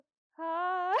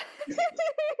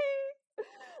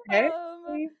Hey.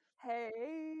 Um, hey,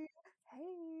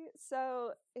 hey.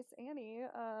 So it's Annie.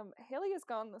 Haley is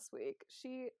gone this week.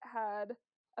 She had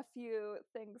a few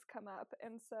things come up,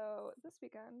 and so this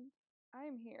weekend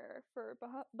I'm here for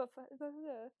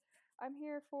I'm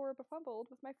here for Befumbled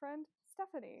with my friend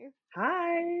Stephanie.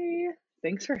 Hi.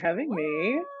 Thanks for having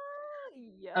me. What?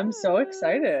 I'm so Yes.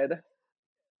 excited.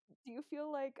 Do you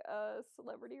feel like a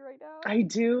celebrity right now? I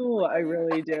do. Like, I are you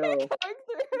really do. going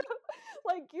through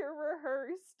like your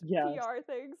rehearsed Yes. PR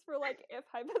things for like if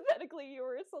hypothetically you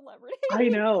were a celebrity? I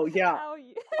know. Yeah. How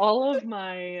you? All of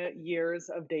my years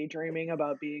of daydreaming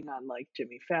about being on like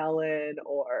Jimmy Fallon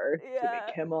or Jimmy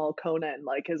Yeah, Kimmel, Conan,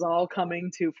 like is all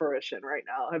coming to fruition right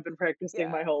now. I've been practicing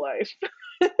my yeah. whole life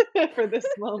for this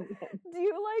moment. Do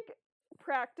you like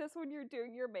practice when you're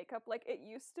doing your makeup? Like it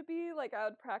used to be like I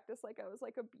would practice like I was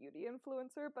like a beauty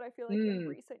influencer, but I feel like in Mm.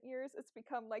 recent years it's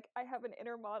become like I have an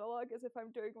inner monologue as if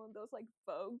I'm doing one of those like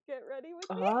Vogue get ready with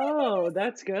me. Oh,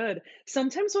 that's good.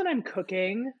 Sometimes when I'm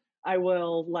cooking, I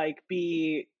will like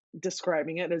be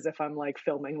describing it as if I'm like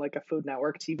filming like a Food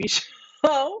Network TV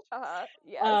show.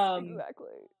 Yes, Um, exactly.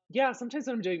 yeah, sometimes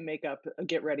when I'm doing makeup,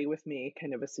 get ready with me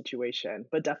kind of a situation,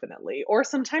 but definitely. Or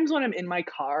sometimes when I'm in my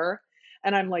car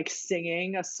and I'm like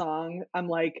singing a song, I'm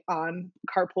like on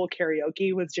carpool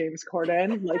karaoke with James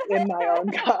Corden, like in my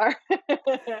own car.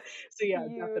 So yeah,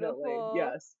 definitely. Beautiful.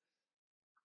 Yes.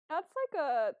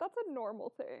 That's a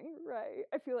normal thing, right?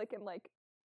 I feel like in like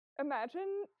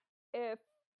imagine if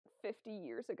 50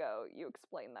 years ago you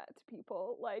explain that to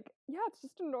people. Like, yeah, it's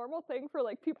just a normal thing for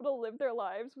like people to live their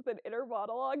lives with an inner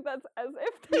monologue that's as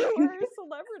if they were a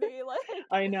celebrity, like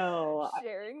I know.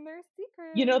 sharing their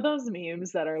You know secrets. those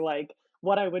memes that are like,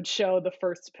 what I would show the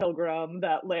first pilgrim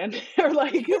that landed, or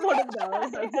like one of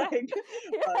those. That's Yeah. like,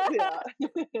 Yeah.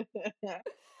 yeah.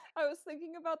 I was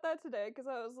thinking about that today because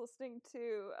I was listening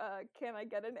to "Can I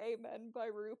Get an Amen" by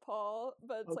RuPaul,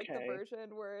 but it's like the Okay.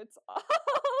 version where it's all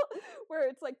where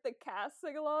it's like the cast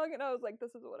sing along, and I was like,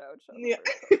 "This is what I would show the Yeah.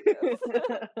 first pilgrims."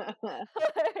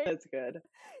 Like, That's good.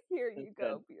 here That's you good.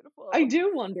 go, I beautiful.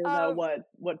 do wonder though Um,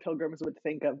 what pilgrims would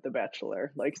think of The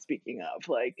Bachelor. Like speaking of,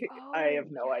 like I oh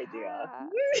have no idea.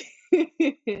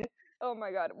 yeah. Oh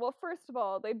my god. Well, first of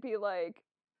all, they'd be like,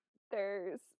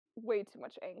 "There's way too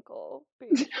much ankle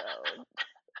being shown."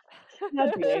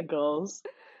 Not the ankles.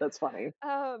 That's funny.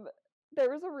 Um, there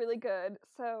was a really good.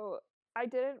 So I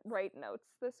didn't write notes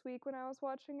this week when I was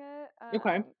watching it.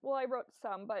 Okay. Well, I wrote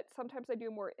some, but sometimes I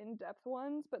do more in-depth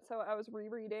ones. But so I was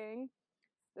rereading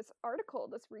this article,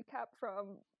 this recap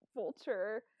from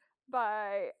Vulture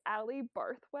by Ali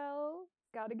Barthwell.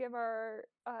 Got to give our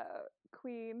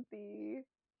queen the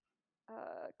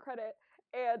credit,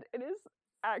 and it is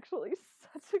actually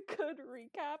such a good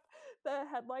recap. The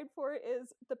headline for it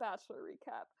is "The Bachelor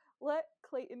Recap." Let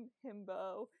Clayton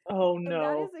himbo, Oh and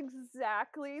that is no.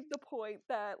 exactly the point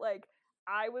that like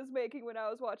I was making when I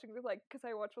was watching with like because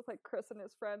I watched with like Chris and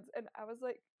his friends, and I was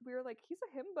like, we were like, he's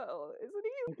a himbo, isn't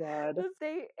he? My God. This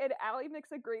day, and Allie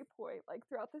makes a great point. Like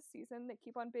throughout this season, they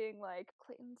keep on being like,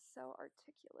 Clayton's so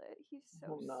articulate, he's so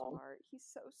Oh no. smart, he's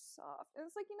so soft, and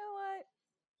it's like, you know what?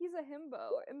 He's a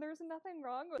himbo, and there's nothing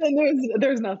wrong with. And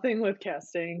there's nothing with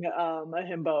casting a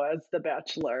himbo as the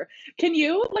Bachelor. Can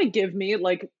you like give me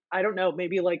like I don't know,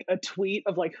 maybe like a tweet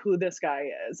of like who this guy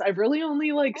is? I've really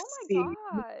only like Oh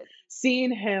my god,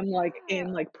 seen him like in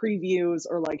yeah, like previews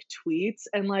or like tweets,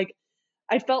 and like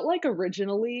I felt like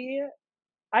originally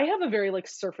I have a very like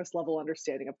surface level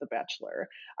understanding of The Bachelor.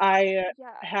 I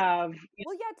yeah. have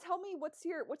Well, yeah. Tell me what's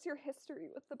your history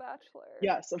with The Bachelor?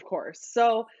 yes, of course.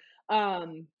 So,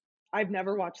 um, I've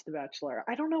never watched The Bachelor.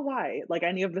 I don't know why, like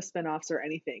any of the spinoffs or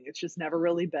anything. It's just never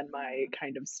really been my Mm-hmm.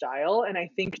 kind of style. And I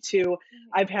think too, Mm-hmm.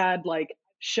 I've had like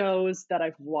shows that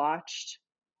I've watched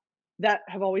that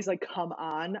have always like come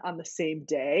on the same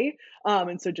day.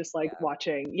 And so just like Yeah,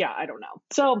 watching, yeah, I don't know.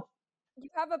 So you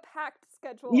have a packed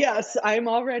schedule yes,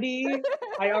 already.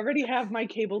 I already have my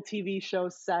cable TV show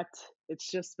set. It's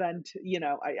just been,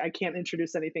 I can't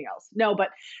introduce anything else. No, but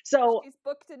so She's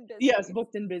booked and yes, busy.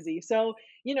 booked and busy. So,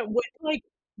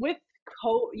 with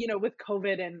with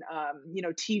COVID and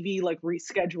TV like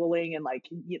rescheduling and like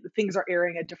things are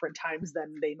airing at different times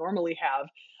than they normally have.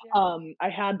 Yeah. I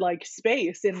had like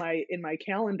space in my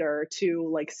calendar to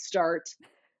like start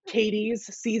Katie's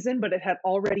season, but it had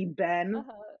already been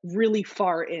Uh-huh. really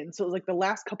far in. So it was like the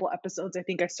last couple episodes, I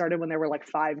think I started when there were like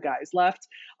 5 guys left.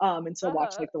 And so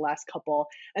watched Uh-huh. like the last couple,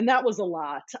 and that was a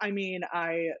lot. I mean,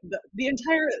 the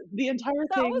entire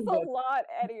That was thing a with lot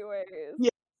anyways. yeah,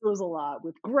 it was a lot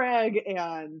with Greg,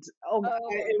 and oh my, Oh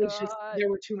my it was just god. there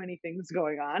were too many things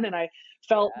going on, and I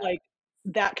felt Yeah. like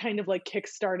that kind of like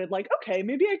kickstarted like, okay,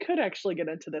 maybe I could actually get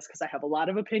into this because I have a lot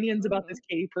of opinions about this Mhm.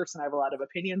 Katie person. I have a lot of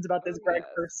opinions about Oh, this Greg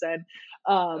yes. person.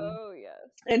 Um, Oh,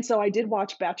 yes. and so I did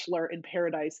watch Bachelor in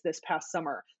Paradise this past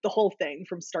summer, the whole thing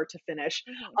from start to finish.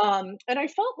 Mhm. And I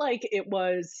felt like it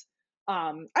was,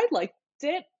 I liked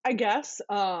it, I guess.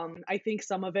 I think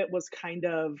some of it was kind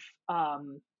of,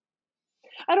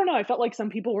 I don't know. I felt like some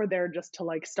people were there just to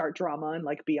like start drama and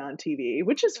like be on TV,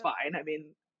 which is Ugh, fine. I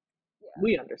mean, yeah.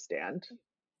 we understand.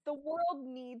 The world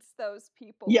needs those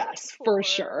people Yes, for for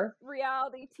sure.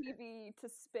 reality TV to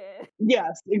spin.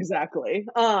 Yes, exactly.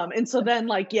 And so then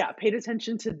like, yeah, paid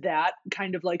attention to that,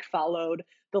 kind of like followed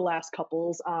the last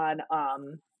couples on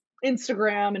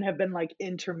Instagram and have been like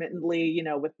intermittently,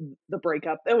 with the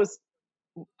breakup. It was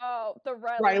Oh, the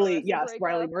Riley Riley, Marissa yes,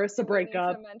 Riley breakup. Marissa Do we need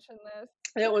to breakup. mention this?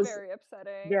 It was Very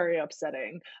upsetting. very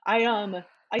upsetting.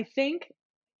 I think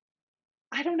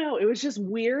I don't know, it was just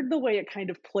weird the way it kind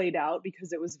of played out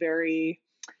because it was very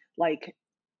like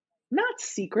not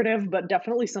secretive, but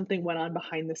definitely something went on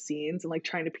behind the scenes and, like,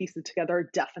 trying to piece it together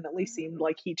definitely seemed Mhm.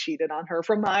 like he cheated on her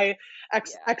from my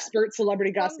Yeah. expert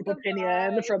celebrity From gossip the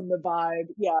opinion, vibe. from the vibe,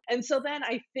 yeah, and so then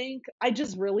I think I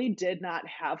just really did not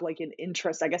have, like, an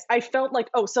interest, I guess. I felt like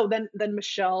so then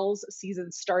Michelle's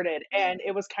season started, and Mhm.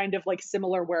 it was kind of, like,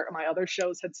 similar where my other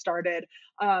shows had started.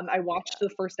 I watched Yeah. the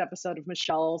first episode of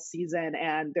Michelle's season,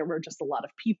 and there were just a lot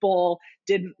of people,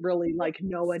 didn't really, It's like,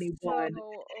 know so anyone.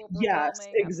 Yes,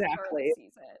 overwhelming at the start of the exactly.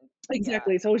 season. Yeah.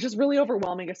 Exactly, so it was just really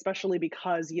overwhelming, especially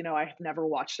because, I had never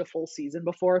watched a full season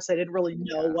before, so I didn't really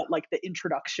know Yeah. what, like, the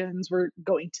introductions were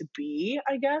going to be,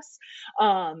 I guess.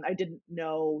 I didn't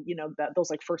know, that those,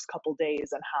 like, first couple days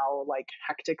and how, like,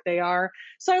 hectic they are.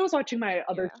 So I was watching my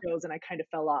other Yeah. shows and I kind of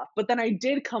fell off, but then I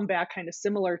did come back kinda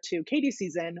similar to Katie's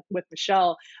season with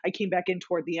Michelle. I came back in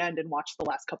toward the end and watched the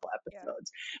last couple Yeah.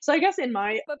 episodes. So I guess in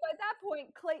my But by that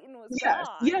point, Clayton was Yes,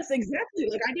 gone. yes, exactly,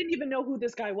 like, I didn't even know who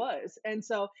this guy was, and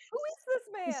so Who is this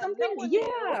man? something No one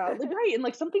knew. yeah, like, right, and,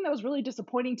 like, something that was really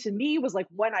disappointing to me was, like,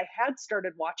 when I had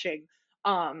started watching,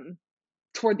 um,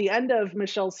 toward the end of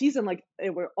Michelle's season, like,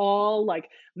 it were all, like,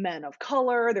 men of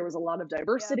color, there was a lot of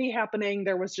Yep. diversity happening,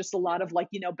 there was just a lot of, like,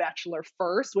 Bachelor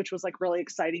first, which was, like, really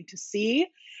exciting to see,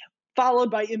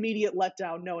 followed by immediate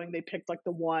letdown knowing they picked, like,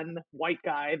 the one white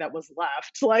guy that was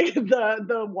left, like,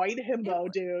 the white It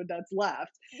himbo dude that's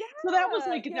left. So that was, yeah,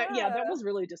 like that yeah, that yeah. was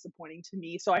really disappointing to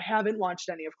me, so I haven't watched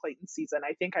any of Clayton's season.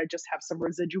 I think I just have some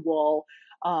residual,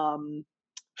 um,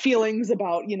 feelings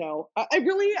about, I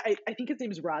really I think his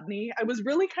name is Rodney. I was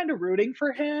really kinda rooting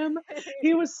for him.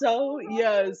 He was Oh, so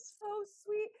Rodney was yes, so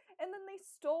sweet. And then they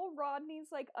stole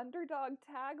Rodney's like underdog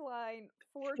tagline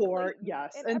for for Clayton.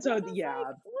 yes, And and so everyone was like,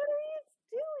 yeah. what are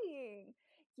you doing?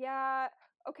 Yeah.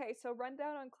 Okay, so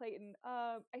rundown on Clayton.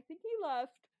 I think he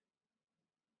left.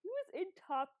 He was in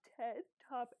top 10,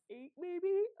 top 8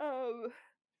 maybe.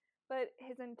 But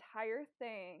his entire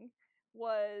thing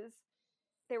was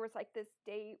there was like this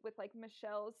date with like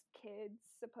Michelle's kids,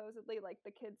 supposedly like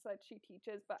the kids that she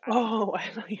teaches, but I don't think Oh, I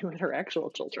those thought you are the meant her kids that actual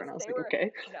she teaches. children. I was They like, were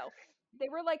 "Okay." no, they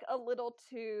were like a little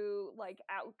too like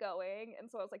outgoing, and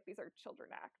so I was like, these are children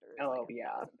actors, like Oh, a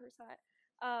yeah. 1000%.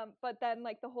 But then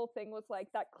like the whole thing was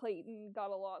like that Clayton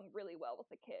got along really well with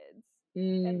the kids.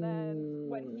 And then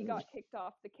when he Mm, got kicked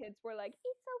off, the kids were like,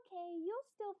 "It's okay, you'll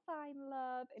still find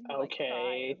love." And he like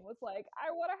cried okay. and was like, "I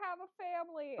want to have a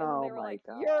family." And then Oh they were my like,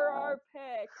 "You're god. our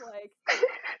pick." Like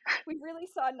we really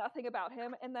saw nothing about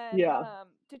him. And then Yeah.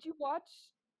 did you watch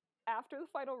after the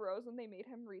final rose when they made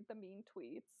him read the mean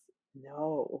tweets?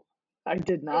 No, I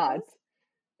did It not. was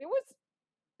it was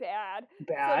bad.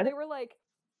 So Bad? they were like,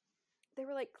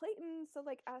 Clayton, so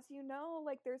like as you know,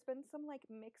 like there's been some like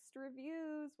mixed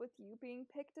reviews with you being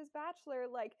picked as Bachelor,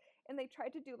 like, and they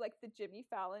tried to do like the Jimmy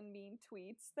Fallon mean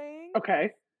tweets thing,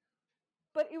 Okay.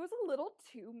 but it was a little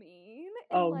too mean.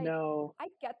 And Oh, like no. I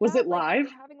get Was that, it like when live?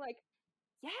 you're having like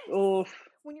yes, Oof.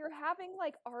 when you're having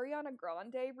like Ariana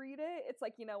Grande read it, it's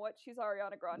like, you know what, she's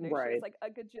Ariana Grande, she has Right. like a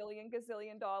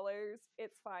gazillion dollars,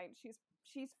 it's fine,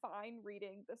 she's fine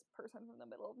reading this person from the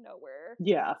middle of nowhere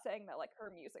Yeah. saying that like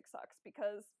her music sucks,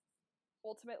 because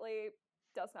ultimately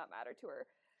does not matter to her.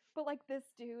 But like this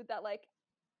dude that like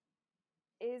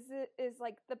is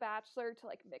like the Bachelor to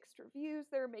like mixed reviews,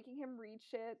 they're making him read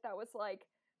shit that was like,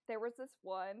 there was this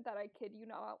one that I kid you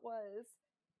not was,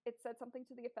 it said something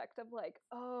to the effect of like,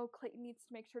 oh, Clayton needs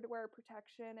to make sure to wear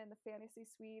protection in the fantasy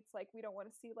suites, like we don't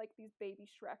want to see like these baby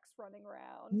Shreks running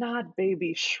around. Not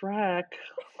Baby Shrek.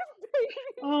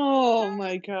 Baby Oh Shrek.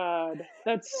 my god. It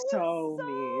That's was so so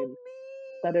mean.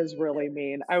 That is mean. really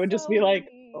mean. I would just be So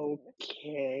like, mean.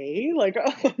 "Okay." Like,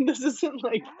 this isn't,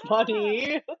 like, Yeah.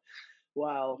 funny.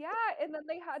 Wow. Yeah, and then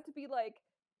they had to be like,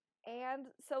 And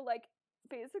so like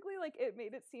basically like it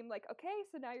made it seem like, okay,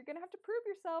 so now you're gonna have to prove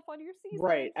yourself on your Right. seasons.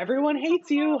 This is Everyone ha hates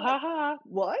ha. you. Like Haha.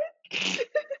 What?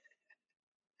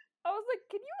 I was like,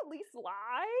 can you at least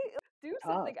lie? Do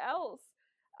Tough. something else.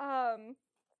 Um,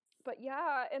 but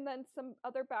yeah, and then some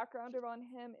other background around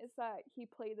him is that he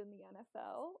played in the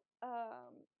NFL.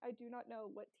 I do not know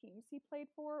what teams he played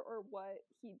for or what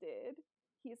he did.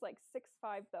 He's like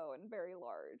 6'5" though and very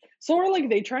large. So are like So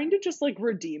they trying to just like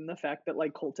redeem the fact that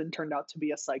like Colton turned out to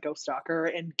be a psycho stalker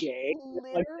and gay? With,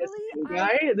 like this literally, new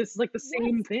guy? This is like the yes,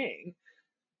 same thing.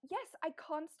 yes, I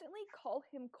constantly call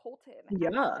him Colton Yeah.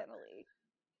 accidentally.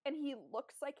 And he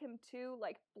looks like him too,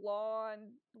 like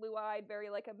blonde, blue-eyed, very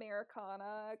like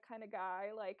Americana kind of guy.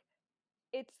 Like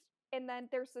it's and then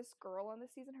there's this girl on the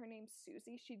season, her name's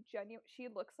Susie. She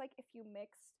looks like if you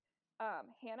mixed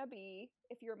Hannah B,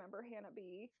 if you remember Hannah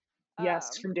B.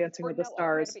 Yes, from Dancing Or with the no,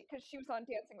 Hannah Stars. B, because she was on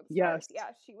Dancing with the Stars. Yes.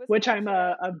 Yeah, she was Which that I'm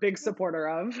chick. a big She was supporter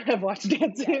of. I've watched yes,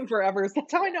 Dancing forever. So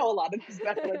that's how I yes. know a lot of these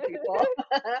Bachelor people.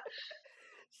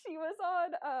 She was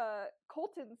on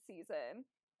Colton's season.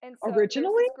 And so there's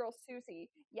Originally? this girl Susie.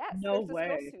 Yes, No there's this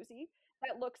girl way. Susie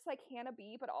that looks like Hannah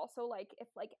B, but also like if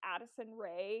like Addison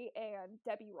Rae and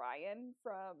Debbie Ryan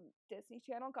from Disney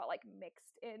Channel got like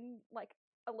mixed in like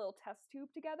a little test tube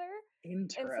together.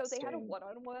 And so they had a Interesting.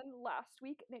 one-on-one last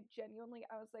week, and it genuinely,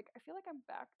 I was like, I feel like I'm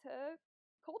back to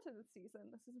Colton's season.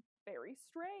 This is very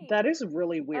That strange. is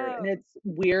really weird. And Um, it's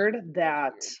weird it's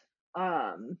that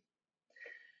weird. um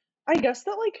I guess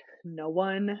that like no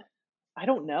one, I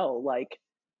don't know, like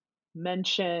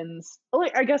mentions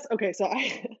like I guess okay, so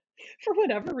I for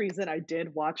whatever reason I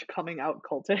did watch Coming Out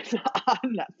Colton on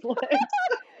Netflix.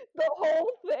 The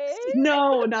whole thing?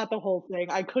 No, not the whole thing.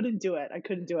 I couldn't do it. I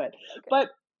couldn't do it. Okay. But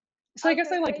so I I was guess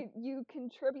gonna I like say you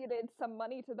contributed some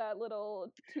money to that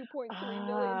little $2.3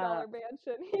 million ah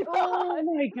mansion he oh bought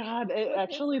my God, it with his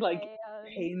actually like fans.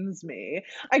 pains me.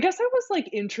 I guess I was like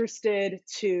interested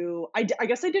to I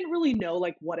guess I didn't really know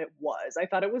like what it was. I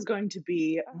thought it was going to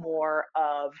be Uh-huh. more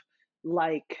of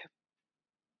like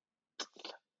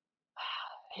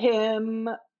him.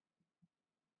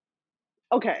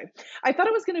 Okay. I thought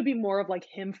it was gonna be more of like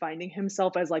him finding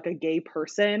himself as like a gay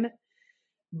person,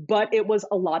 but it Mhm. was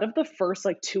a lot of the first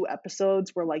like 2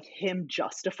 episodes were like him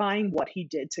justifying what he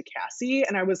did to Cassie,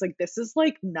 and I was like, "This is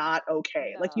like not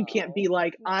okay." Like you can't be No.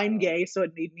 like, "I'm No. gay, so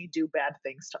it made me do bad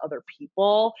things to other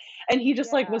people." And he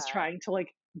just like was Yeah. trying to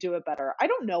like do it better. I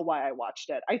don't know why I watched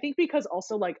it. I think because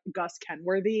also like Gus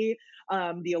Kenworthy,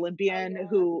 the Oh Olympian yeah.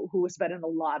 who has been in a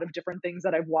lot of different things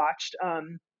that I've watched,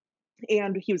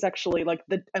 and he was actually like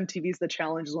the MTV's The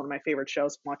Challenge is one of my favorite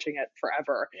shows. I'm watching it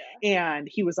forever, Yeah. and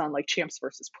he was on like Champs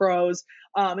versus Pros,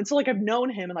 and so like I've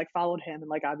known him and like followed him, and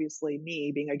like obviously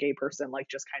me being a gay person, like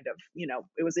just kind of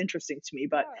it was interesting to me,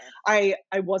 but Yeah.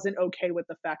 I wasn't okay with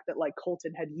the fact that like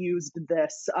Colton had used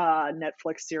this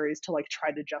Netflix series to like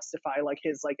try to justify like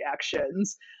his like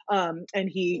actions, and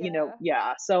he Yeah.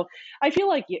 yeah, so I feel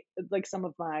like like some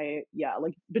of my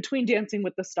like between Dancing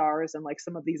with the Stars and like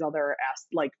some of these other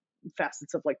like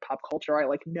facets of like pop culture. I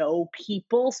like know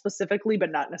people specifically,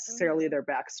 but not necessarily Mhm. their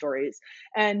backstories.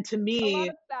 And to A lot me,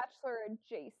 of Bachelor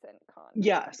adjacent content.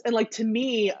 yes. And like to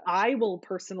me, Yeah. I will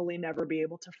personally never be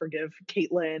able to forgive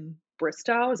Caitlin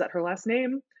Bristow. Is that her last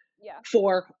name? Yeah.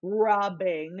 For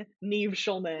robbing Neve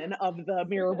Schulman of the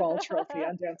Mirrorball trophy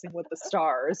on Dancing with the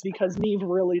Stars because Neve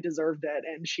really deserved it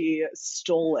and she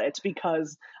stole it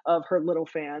because of her little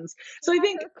fans. So I Yeah,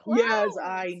 think, her yes, clowns.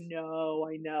 I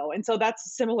know. And so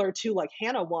that's similar to like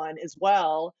Hannah won as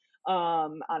well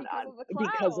Because on of the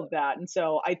because of clout. that. And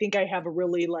so I think I have a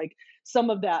really like some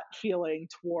of that feeling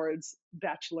towards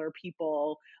Bachelor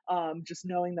people, just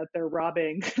knowing that they're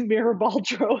robbing Mirrorball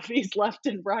trophies left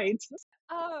and right.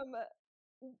 Um,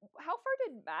 how far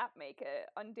did Matt make it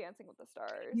on Dancing with the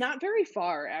Stars? Not very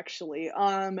far actually.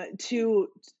 To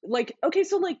like okay,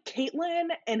 so like Caitlyn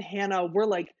and Hannah were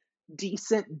like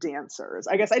decent dancers.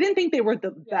 I guess I didn't think they were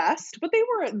the Yeah, best, but they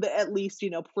were at least,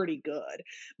 pretty good.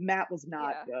 Matt was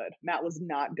not yeah. good. Matt was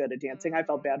not good at dancing. I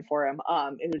felt bad Mm, for him.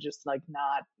 It was just like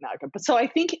not good. But so I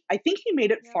think he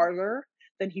made it yeah, farther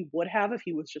than he would have if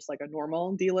he was just like a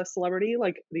normal D-list celebrity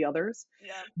like the others.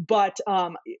 yeah, But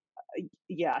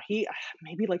yeah, he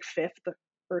maybe like fifth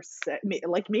or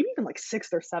like maybe even like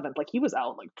sixth or seventh. Like he was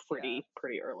out like yeah,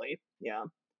 pretty early. Yeah.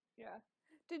 yeah.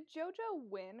 Did JoJo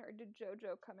win or did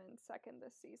JoJo come in second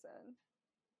this season?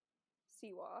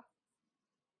 Siwa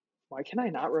Why can I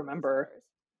of not Dancing with the remember? Stars.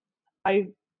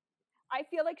 I I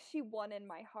feel like she won in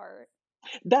my heart.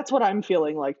 That's what I'm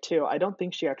feeling like too. I don't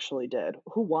think she actually did.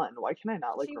 Who won? Why can I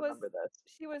not, like, She was remember this?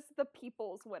 she was the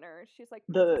people's winner. She's like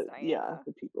Princess Yeah, Diana.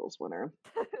 the people's winner.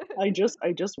 I just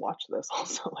watched this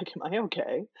also, like, am I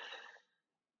okay?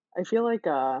 I feel like,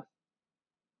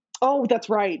 oh, that's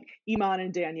right, Iman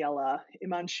and Daniela.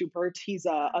 Iman Shumpert, he's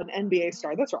an NBA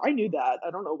star. That's right, I knew that.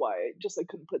 I don't know why, just I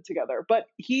couldn't put it together. But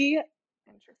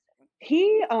Interesting.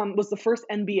 he was the first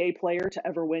NBA player to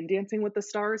ever win Dancing with the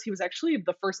Stars. He was actually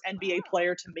the first NBA Wow.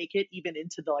 player to make it even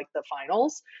into the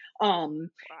finals. Um,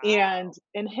 and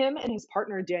Wow. him and his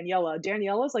partner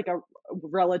Daniela's like a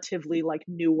relatively like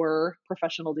newer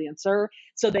professional dancer.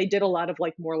 So they did a lot of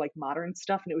like more like modern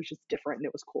stuff, and it was just different and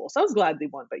it was cool. So I was glad they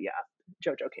won. But yeah,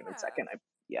 JoJo came in Yeah. second.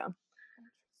 Yeah.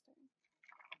 Interesting.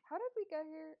 How did we get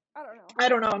here? I don't know I how.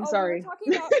 don't know. I'm Oh, we were sorry.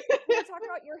 talking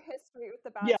about your history with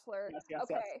The Yeah. Bachelor. Yes.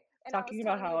 Okay. And I was Talking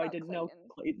about telling you how I about didn't know Clayton.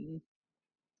 Clayton.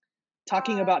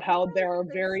 Talking about You how know, I they're think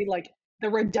there's very like the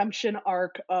redemption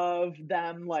arc of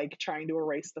them like trying to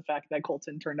erase the fact that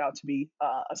Colton turned out to be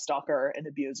a stalker and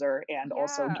abuser and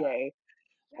also yeah. gay,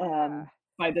 Yeah.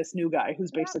 by this new guy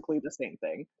who's Yeah. basically the same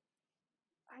thing.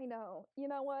 I know. You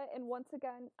know what? And once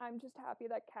again, I'm just happy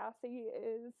that Cassie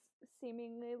is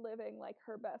seemingly living like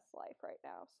her best life right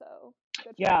now. So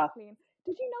good for you, Yeah, Queen.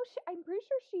 Did you know I'm pretty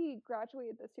sure she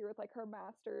graduated this year with like her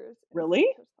master's in really?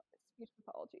 speech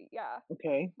pathology. Yeah.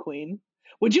 Okay, Queen.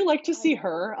 Would you like to I see know,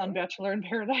 her on right? Bachelor in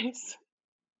Paradise?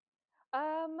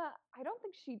 I don't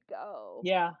think she'd go.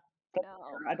 Yeah, that's No.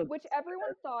 fair. I don't think Which so everyone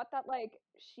either. thought that like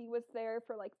she was there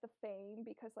for like the fame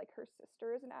because like her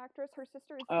sister is an actress. Her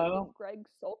sister is dating Oh, Greg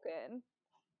Sulkin,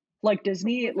 which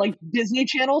is Like Disney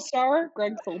Channel star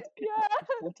Greg yeah.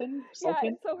 Yeah, Sulkin.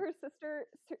 and so her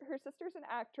sister's an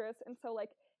actress, and so like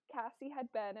Cassie had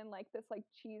been in like this like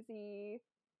cheesy,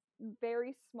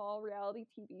 very small reality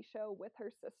TV show with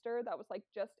her sister that was like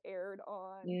just aired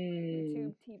on Mm,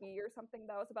 YouTube TV or something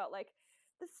that was about like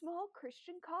the small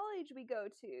Christian college we go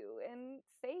to and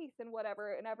faith and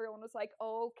whatever, and everyone was like,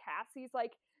 "Oh, Cassie's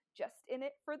like just in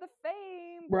it for the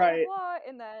fame, blah blah right, blah,"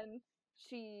 and then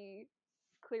she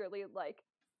clearly like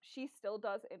she still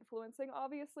does influencing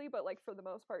obviously, but like for the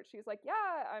most part she's like,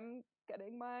 yeah, I'm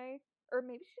getting my, or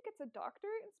maybe she gets a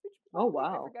doctorate in speech oh pathology,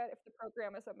 I wow, forget if the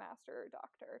program is a master or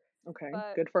doctor, okay,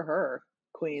 but good for her,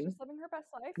 she's Queen. just living her best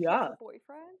life. She has Yeah, a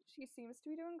boyfriend, she seems to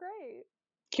be doing great,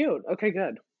 cute. Okay,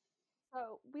 good.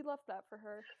 so we love that for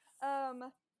her. Um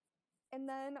and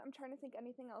then I'm trying to think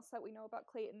anything else that we know about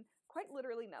Clayton. Quite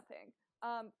literally nothing.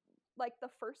 Like the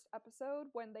first episode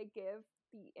when they give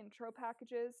the intro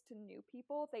packages to new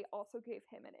people, they also gave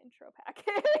him an intro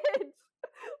package.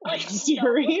 Are Like you no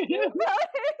one serious? knew about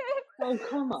it. Oh,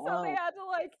 come So they on. had to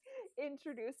like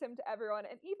introduce him to everyone.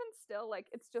 And even still, like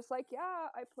it's just like, yeah,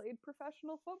 I played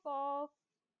professional football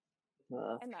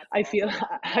Uh, and that's I all. feel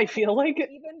Like I yeah, feel like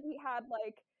even we had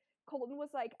like Colton was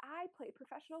like, I played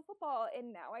professional football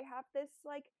and now I have this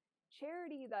like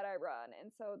charity that I run,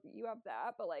 and so you have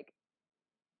that, but like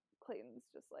Clayton's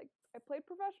just like, I played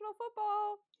professional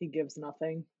football he gives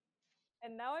nothing.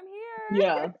 and now I'm here.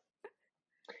 Yeah.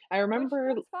 I Which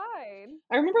remember that's fine.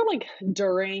 I remember like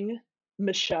during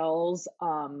Michelle's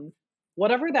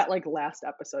whatever that like last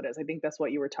episode is. I think that's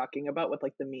what you were talking about with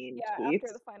like the mean Yeah, after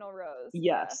tweets. the final rose.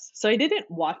 Yeah. Yes. So I didn't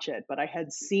watch it, but I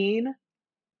had seen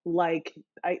like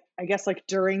I guess like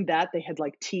during that they had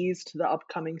like teased the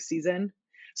upcoming season.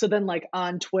 So then like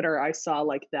on Twitter I saw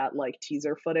like that like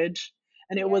teaser footage,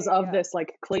 and it Yeah, was yeah, of yeah. this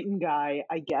like Clayton guy,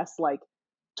 I guess like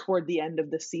toward the end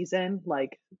of the season,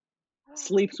 like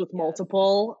sleeps with Yes.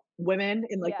 multiple women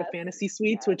in like the Yes. fantasy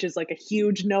suites, Yes. which is like a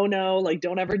huge no-no, like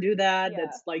don't ever do that. Yeah.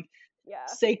 That's like Yeah.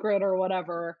 sacred or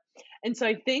whatever. And so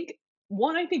I think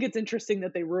one, I think it's interesting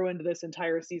that they ruined this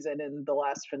entire season in the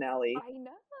last finale. I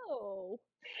know.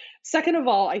 Second of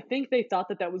all, I think they thought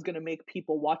that that was going to make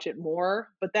people watch it more,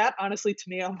 but that honestly to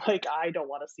me, I'm like, I don't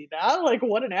want to see that. Like,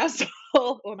 what an asshole.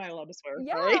 Oh, am I allowed to swear?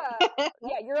 Sorry. Yeah.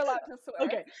 Yeah, you're allowed to swear.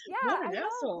 Okay. Yeah, What I an know.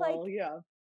 asshole. Yeah.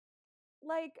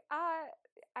 Like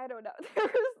I don't know.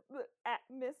 There's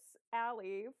Miss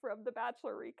Allie from the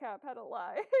Bachelor recap had a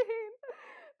line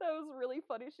that was really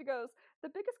funny. She goes, "The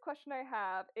biggest question I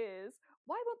have is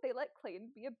why won't they let Clayton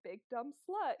be a big dumb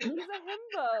slut? He's a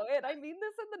himbo, and I mean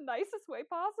this in the nicest way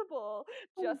possible.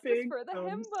 A Justice big for the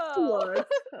himbo." slut.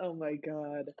 Oh my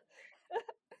God.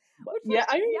 But Which yeah, like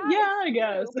I mean, yeah, it's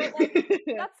yeah, I true, but like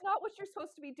guess. that's not what you're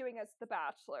supposed to be doing as the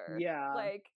Bachelor. Yeah.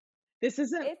 Like This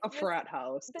isn't if a frat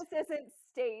house. this isn't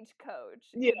stagecoach,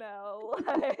 Yeah.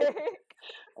 like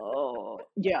Oh,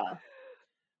 yeah.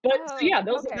 But so yeah,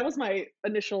 that okay. was my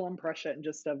initial impression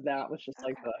just of that was just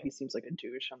like, Okay. he seems like a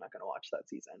douche. I'm not gonna watch that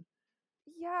season.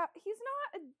 Yeah, he's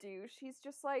not a douche. He's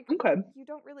just like Okay. you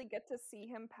don't really get to see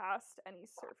him past any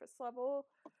surface level.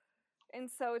 And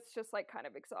so it's just like kind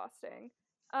of exhausting.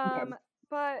 Okay. Um,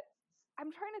 but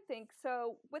I'm trying to think.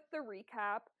 So with the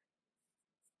recap,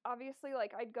 obviously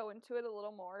like I'd go into it a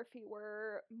little more if he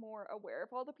were more aware of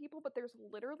all the people, but there's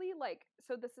literally like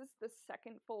so this is the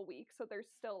second full week, so there's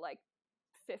still like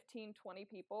 15, 20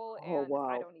 people, Oh, and I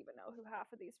wow. don't even know who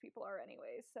half of these people are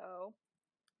anyways, so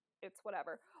it's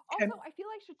whatever. Okay. Also, I feel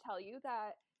I should tell you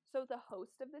that so the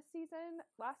host of this season,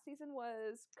 last season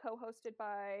was co-hosted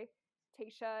by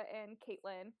Tasha and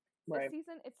Caitlin. This Right.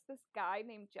 season, it's this guy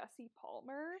named Jesse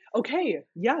Palmer who Okay.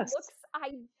 Yes. looks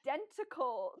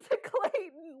identical to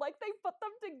Clayton. Like they put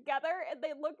them together and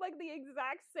they look like the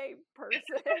exact same person.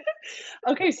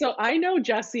 Okay, so I know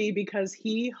Jesse because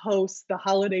he hosts the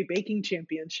Holiday Baking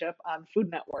Championship on Food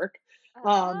Network,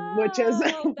 which is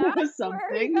Oh, was that's where he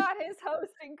something. got his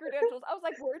hosting credentials. I was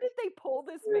like, where did they pull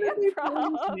this Where man did they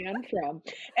pull this from? man from?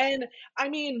 And I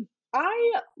mean,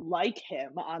 I like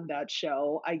him on that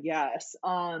show, I guess.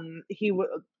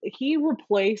 He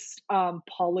replaced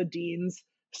Paula Dean's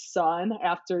son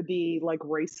after the like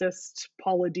racist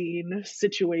Paula Dean Oh my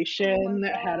situation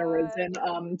had arisen.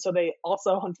 god. So they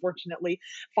also unfortunately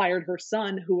fired her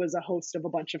son, who was a host of a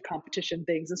bunch of competition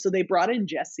things. And so they brought in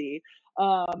Jesse.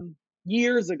 Um,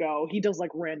 Years ago. He does like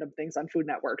random things on Food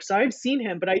Network. So I've seen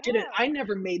him, but I Yeah.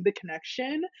 never made the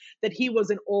connection that he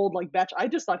was an old like batch. I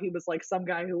just thought he was like some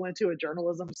guy who went to a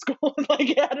journalism school and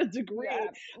like had a degree. Yeah.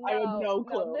 I had No, no no.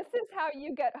 clue. This is how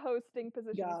you get hosting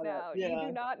positions Got it. now. You do Yeah.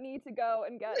 not need to go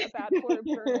and get a bachelor of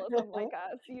journalism like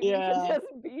us. You need to Yeah. just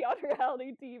be on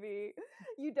reality TV.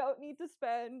 You don't need to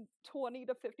spend $20,000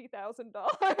 to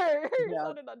 $50,000 Yeah.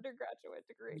 on an undergraduate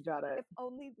degree. Got it. If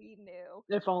only we knew.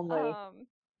 If only. Um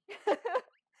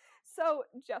So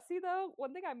Jesse, though,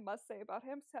 one thing I must say about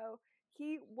him, so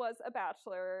he was a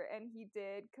bachelor and he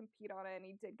did compete on it and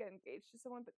he did get engaged to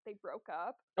someone, but they broke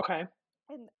up. Okay.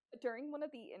 And during one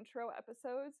of the intro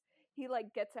episodes, he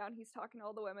like gets out and he's talking to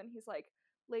all the women. He's like,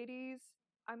 "Ladies,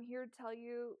 I'm here to tell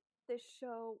you this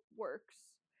show works.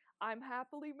 I'm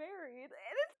happily married."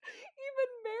 And it's even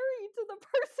married to the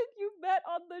person you met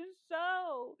on the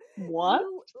show. What?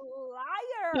 You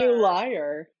You liar.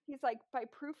 liar. He's like, by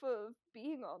proof of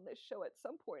being on this show at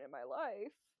some point in my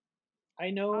life, I I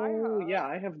know, yeah,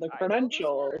 have. I have the I know this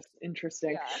credentials. works.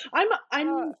 Interesting. Yeah. Uh,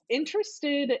 I'm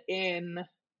interested in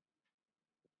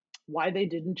why they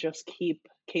didn't just keep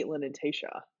Caitlyn and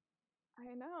Tasha.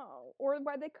 I know. Or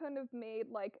why they couldn't have made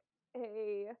like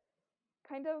a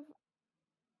kind of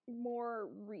more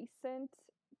recent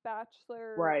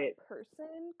Bachelor Right.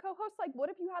 person co-host. Like, what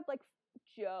if you had like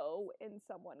Joe and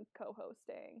someone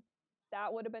co-hosting?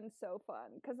 That would have been so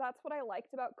fun because that's what I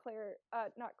liked about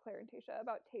not Claire and Tasha,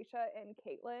 about Tasha and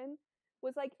Caitlyn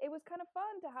was like it was kind of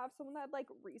fun to have someone that like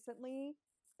recently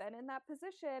been in that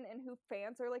position and who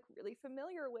fans are like really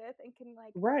familiar with and can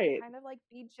like Right. kind of like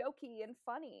be jokey and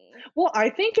funny. Well, I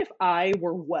think if I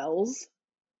were Wells,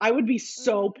 I would be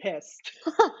so Mm-hmm. pissed.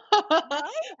 Right?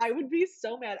 I would be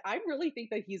so mad. I really think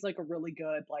that he's like a really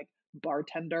good like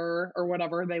bartender or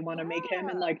whatever they want to make him.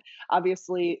 And Yeah. like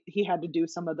obviously he had to do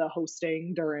some of the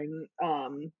hosting during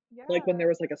like when there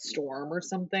Yeah. was like a storm or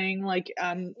something like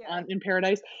Yeah. on in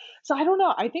Paradise. So I don't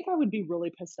know. I think I would be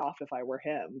really pissed off if I were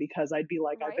him because I'd be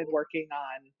like I've been Right? working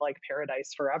on like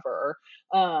Paradise forever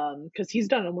because he's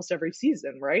done almost every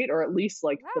season, right? Or at least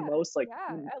like the Yeah. most like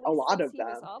Yeah. At a least lot since of he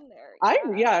was them. on there. I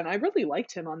Yeah. Yeah, and I really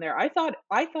liked him on there. I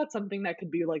thought something that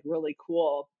could be like really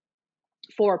cool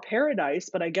for Paradise,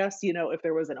 but I guess, if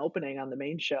there was an opening on the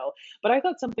main show. But I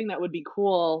thought something that would be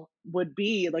cool would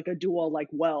be like a duel like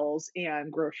Wells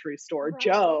and Grocery Store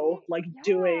Joe, Right? like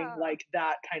doing Yeah. like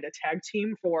that kind of tag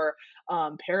team for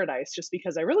Paradise, just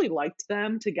because I really liked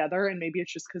them together. And maybe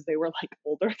it's just because they were like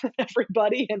older than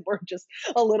everybody and were just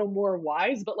a little more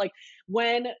wise. But like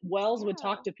when Wells would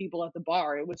talk Yeah. to people at the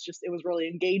bar, it was really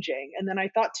engaging. And then I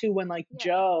thought too when like Yeah.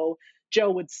 Joe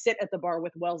would sit at the bar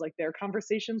with Wells, like their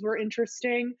conversations were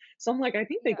interesting. So I'm like, I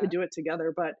think they could Yeah. do it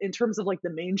together. But in terms of like the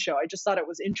main show, I just thought it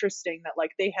was interesting that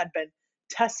like they had been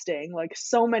testing like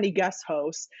so many guest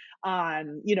hosts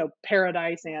on,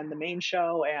 Paradise and the Yeah. main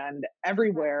show and Yeah.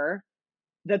 everywhere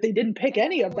that they didn't pick And then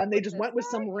any they of them. went They with just this went with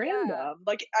guy? some Yeah. random.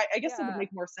 Like, I guess it would Yeah.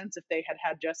 make more sense if they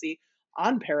had Jesse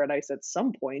on Paradise at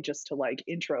some point just to like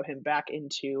intro him back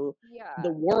into the Yeah.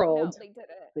 No, world. they didn't.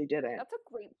 They didn't. That's a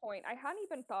great point. I hadn't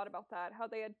even thought about that, how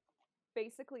they had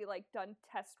basically like done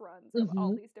test runs of all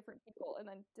Hmm. these different people and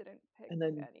then didn't pick And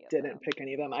then any of didn't them. pick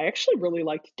any of them. I actually really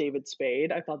liked David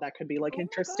Spade. I thought that could be like Oh my god, I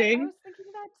interesting. was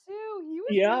thinking that too. He was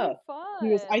Yeah.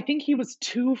 really I fun. think he was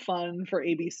too fun for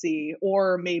ABC,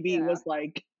 or maybe Yeah. was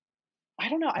like I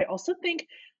don't know, I also think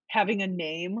having a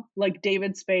name like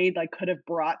David Spade, like, could have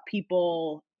brought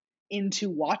people into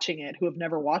watching it who have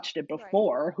never watched it Right.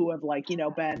 before, who have, like,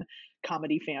 Yeah, been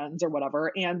comedy fans or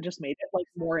whatever, and just made it, like,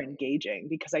 more exactly. engaging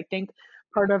because I think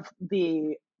part of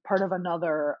the part of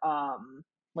another,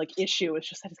 like, issue is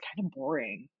just that it's kind of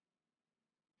boring.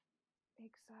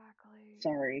 Exactly.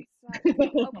 Sorry.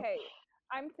 Exactly. Okay.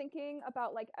 I'm thinking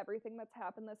about like everything that's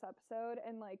happened this episode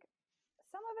and like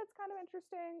some of it's kind of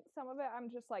interesting, some of it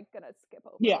I'm just like gonna skip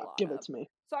over a Yeah, lot give it of. to me.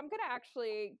 So I'm gonna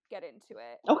actually get into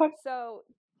it. Okay. So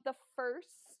the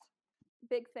first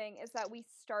big thing is that we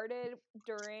started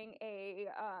during a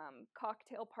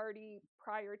cocktail party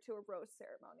prior to a rose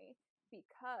ceremony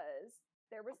because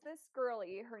there was this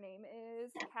girlie, her name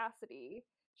is Cassidy.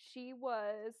 She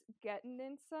was getting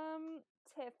in some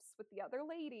tiffs with the other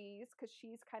ladies because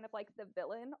she's kind of like the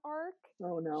villain arc.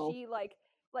 Oh, no. She like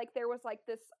there was like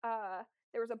this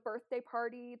there was a birthday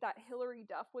party that Hillary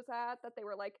Duff was at that they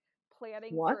were like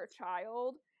planning What? for a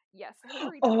child. Yes,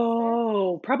 Hillary Duff was there.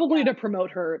 Oh, probably Yeah, to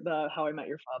promote her the How I Met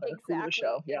Your Father Hulu exactly,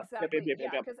 show. Yep. Yep, yep, exactly. yep, yep,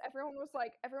 Yeah, yep. because everyone was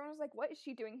like, "What is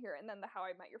she doing here?" And then the How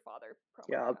I Met Your Father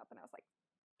promo came Yep. up, and I was like,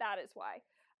 "That is why."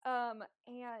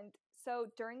 And so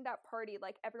during that party,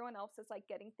 like everyone else is like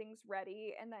getting things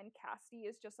ready, and then Cassidy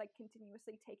is just like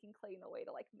continuously taking Clayton away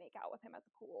to like make out with him at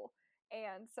the pool,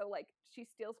 and so like she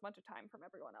steals a bunch of time from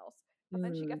everyone else. But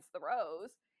then she Mm. gets the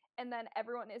rose, and then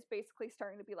everyone is basically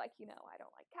starting to be like, I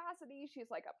don't like Cassidy.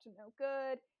 She's like up to no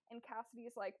good. And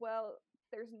Cassidy's like, well,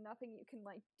 there's nothing you can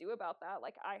like do about that.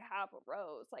 Like I have a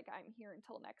rose. Like I'm here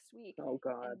until next week. Oh,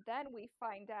 God. And then we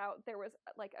find out there was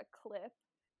like a clip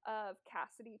of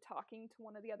Cassidy talking to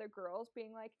one of the other girls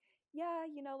being like, yeah,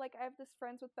 like I have this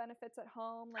friends with benefits at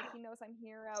home. Like he knows I'm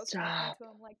here. I was talking Stop. to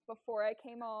him like before I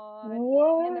came on.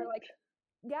 And they're What? like,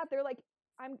 yeah, they're like,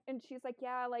 and she's like,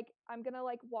 yeah, like I'm gonna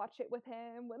like watch it with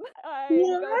him when I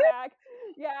go What? back.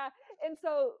 Yeah. And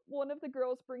so one of the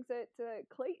girls brings it to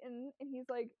Clayton and he's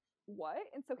like, what?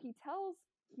 And so he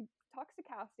talks to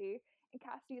Cassie and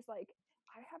Cassie's like,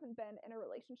 I haven't been in a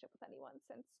relationship with anyone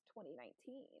since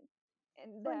 2019.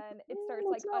 And Like, then it starts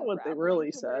that's like not what they unraveling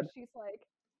really to where said. she's like,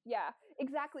 yeah,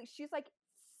 exactly. She's like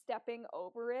stepping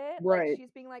over it. Like Right.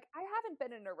 she's being like, I haven't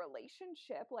been in a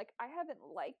relationship. Like I haven't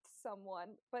liked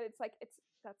someone, but it's like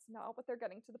that's not what they're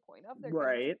getting to the point of. They're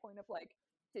getting to Right. the point of like,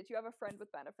 did you have a friend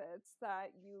with benefits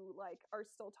that you like are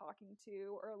still talking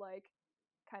to or like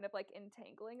kind of like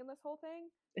entangling in this whole thing?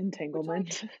 Which like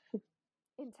Entanglement.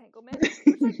 entanglement,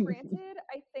 which like granted,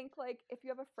 I think like if you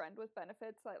have a friend with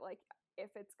benefits that like if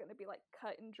it's going to be like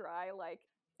cut and dry, like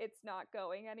it's not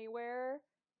going anywhere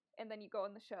and then you go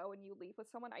on the show and you leave with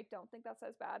someone, I don't think that's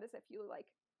as bad as if you like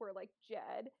were like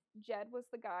Jed was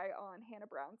the guy on Hannah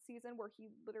Brown's season where he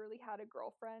literally had a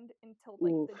girlfriend until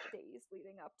like Oof. the days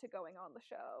leading up to going on the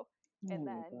show Oh, and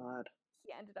my then God.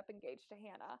 he ended up engaged to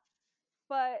Hannah.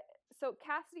 But so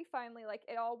Cassidy finally like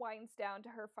it all winds down to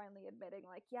her finally admitting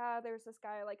like, yeah, there's this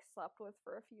guy I like slept with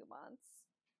for a few months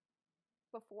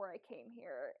before I came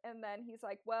here. And then he's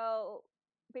like, well,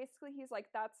 basically he's like,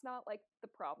 that's not like the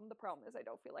problem. The problem is I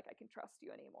don't feel like I can trust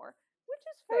you anymore, which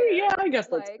is Yeah, fair. I guess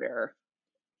that's Like fair.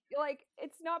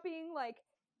 it's not being like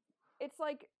it's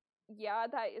like yeah,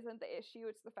 that isn't the issue.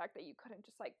 It's the fact that you couldn't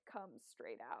just like come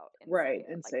straight out and say Right,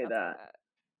 it. and Like say that's that. gonna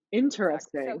exactly.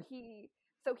 Interesting.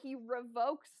 So he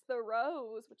revokes the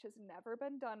rose, which has never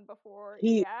been done before.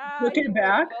 He Yeah, took he it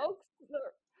back? revokes the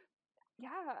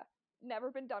yeah,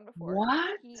 never been done before.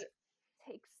 What? He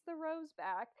takes the rose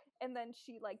back and then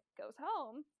she like goes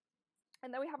home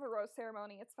and then we have a rose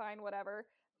ceremony. It's fine, whatever.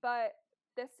 But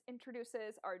this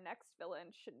introduces our next villain,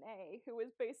 Shanae, who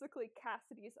is basically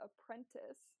Cassidy's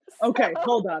apprentice. Okay, So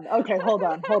hold on. Okay, hold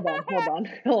on, hold on, hold on,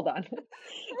 hold on.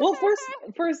 Well,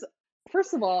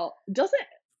 first of all, doesn't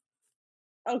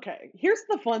okay, here's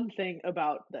the fun thing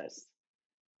about this.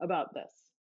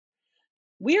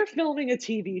 We are filming a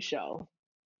TV show.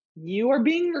 You are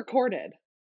being recorded.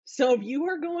 So if you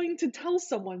are going to tell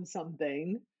someone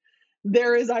something,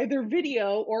 there is either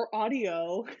video or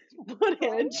audio right?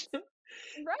 footage.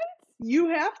 Right? You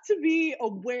have to be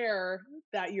aware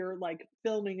that you're like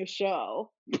filming a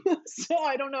show. So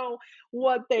I don't know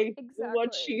what Exactly.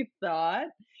 she thought,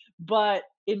 but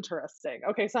interesting.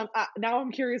 Okay, so now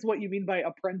I'm curious what you mean by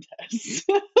apprentice.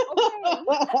 Okay.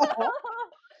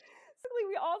 Basically,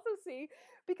 we also see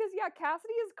because yeah,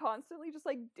 Cassidy is constantly just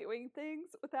like doing things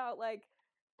without like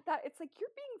that. It's like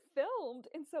you're being filmed,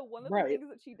 and so one of the Right. things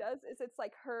that she does is it's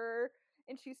like her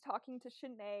and she's talking to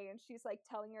Shanae, and she's like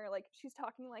telling her like she's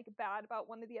talking like bad about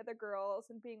one of the other girls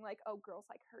and being like, oh, girls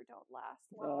like her don't last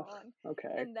Ugh, long,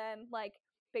 okay. and then like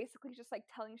basically just like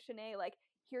telling Shanae like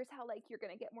here's how like you're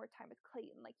gonna get more time with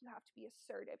Clayton, like you have to be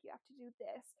assertive, you have to do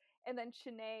this. And then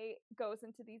Shanae goes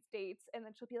into these dates and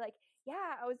then she'll be like,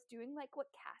 yeah, I was doing like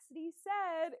what Cassidy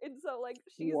said. And so like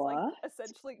she's like What?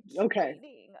 essentially Okay.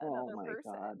 training Oh another my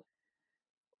god. person.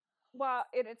 Wow,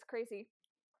 and it's crazy.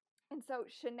 And so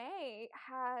Shanae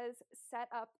has set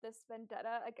up this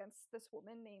vendetta against this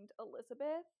woman named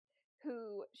Elizabeth,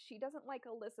 who she doesn't like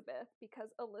Elizabeth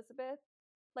because Elizabeth,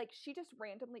 like, she just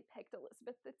randomly picked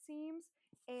Elizabeth, it seems.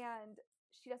 And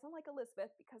she doesn't like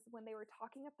Elizabeth because when they were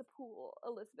talking at the pool,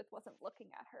 Elizabeth wasn't looking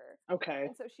at her.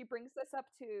 Okay. And so she brings this up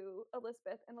to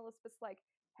Elizabeth, and Elizabeth's like,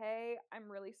 hey,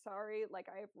 I'm really sorry. Like,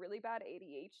 I have really bad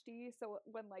ADHD. So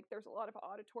when, like, there's a lot of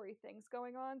auditory things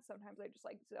going on, sometimes I just,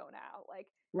 like, zone out. Like,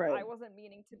 Right. I wasn't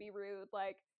meaning to be rude.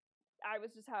 Like, I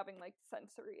was just having, like,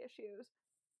 sensory issues.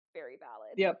 Very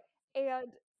valid. Yep.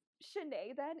 And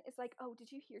Shanae then is like, oh,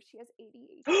 did you hear she has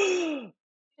ADHD?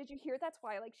 Did you hear that's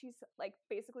why, like, she's like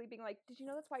basically being like, did you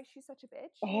know that's why she's such a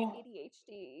bitch? She has Oh.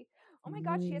 ADHD. Oh my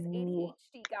god, she has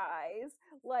ADHD, guys.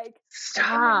 Like, and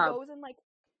then Stop.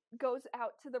 goes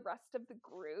out to the rest of the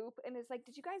group and is like,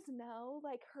 did you guys know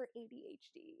like her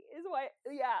ADHD is why?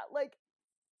 Yeah, like,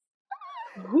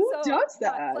 Who so does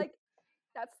that?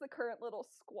 that's the current little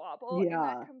squabble, and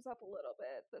that Yeah. comes up a little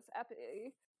bit this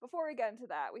epi. Before we get into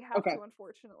that, we have Okay. to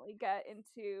unfortunately get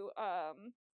into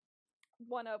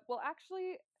one of, well,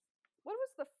 actually, what was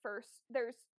the first?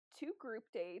 There's two group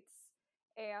dates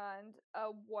and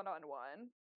a one-on-one.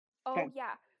 Oh Okay.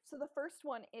 yeah. So the first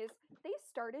one is they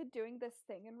started doing this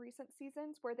thing in recent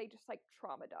seasons where they just like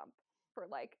trauma dump for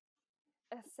like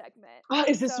a segment.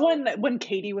 Is this So one that when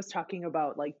Katie was talking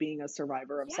about like being a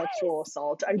survivor of yes, sexual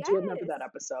assault? I do remember yes, that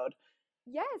episode.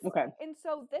 yes. Okay. And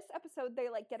so this episode they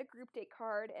like get a group date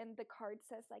card and the card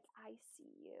says like I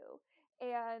see you.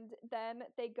 And then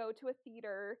they go to a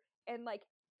theater and like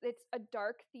it's a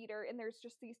dark theater and there's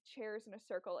just these chairs in a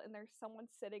circle and there's someone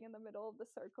sitting in the middle of the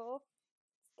circle.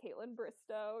 It's Caitlin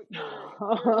Bristow,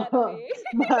 your enemy.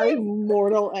 My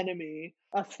mortal enemy.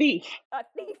 A thief. A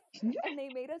thief. And they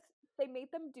made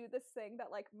them do this thing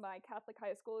that like my Catholic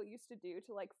high school used to do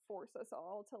to like force us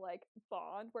all to like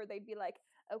bond, where they'd be like,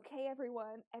 okay,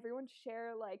 everyone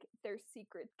share like their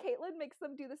secrets. Caitlin makes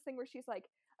them do this thing where she's like,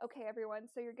 okay, everyone,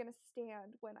 so you're gonna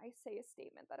stand when I say a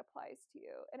statement that applies to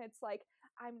you. And it's like,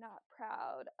 I'm not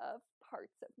proud of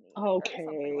parts of me or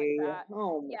something like Okay. that.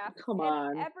 Oh, Yeah. come And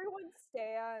on. everyone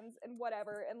stands and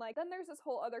whatever. And like then there's this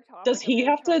whole other Does topic of he they're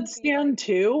have trying to to be like, stand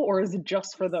too, or is it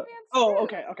just he for the? stands Oh, too.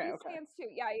 okay, okay, He okay. stands too.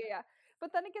 Yeah, yeah, yeah.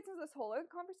 But then it gets into this whole other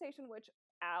conversation, which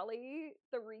Allie,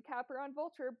 the recapper on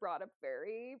Vulture, brought up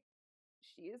very.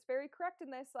 She is very correct in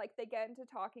this. Like they get into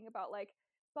talking about like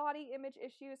body image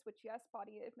issues, which yes,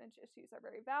 body image issues are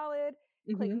very valid.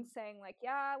 Hmm. Clayton's saying like,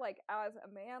 yeah, like as a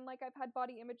man, like I've had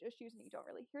body image issues, and you don't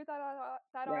really hear that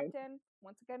that Right, often.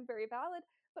 Once again, very valid.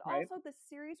 But right, also, this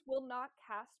series will not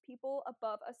cast people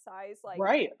above a size like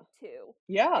right. 2.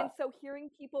 Yeah. And so hearing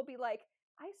people be like,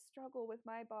 I struggle with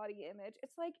my body image,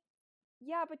 it's like,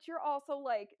 yeah, but you're also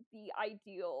like the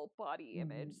ideal body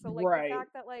image. So like the Right.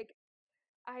 fact that like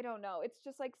I don't know, it's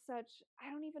just like such,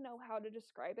 I don't even know how to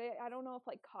describe it. I don't know if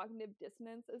like cognitive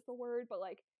dissonance is the word, but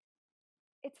like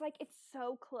it's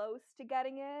so close to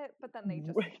getting it, but then they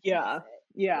just miss Yeah. it,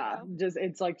 you Yeah. know? Just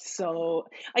it's like I don't know. so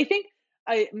I think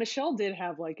I Michelle did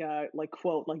have like a like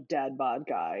quote like dad bod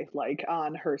guy like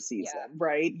on her season, Yeah.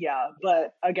 right? Yeah. Yeah.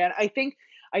 But again, I think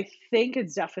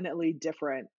it's definitely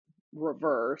different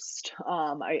reversed.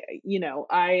 I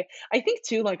think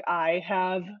too like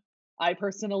I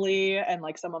personally and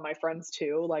like some of my friends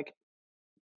too, like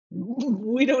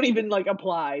we don't even like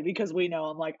apply because we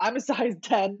know I'm a size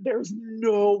 10. There's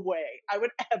no way I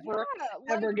would ever,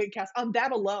 Yeah, ever like get cast on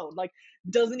that alone. Like,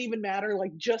 doesn't even matter.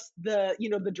 Like, just the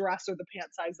dress or the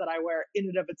pant size that I wear in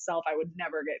and of itself, I would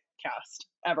never get cast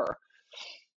ever.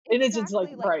 And it's just like,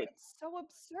 exactly, like right. it's so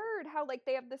absurd how like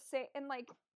they have the same and like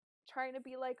trying to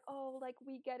be like, "Oh, like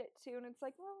we get it too." And it's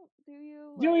like, "Well, do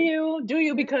you Do like you? Do you?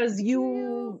 you're Because do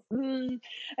you?" and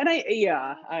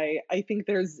yeah, Yeah. I think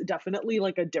there's definitely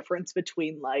like a difference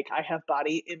between like I have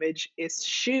body image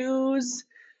issues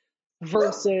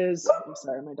versus I'm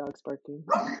sorry, my dog's barking.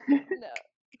 No.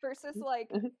 Versus like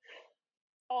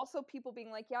also people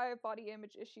being like, "Yeah, I have body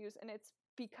image issues," and it's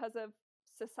because of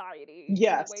society and the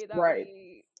Yes, way that right.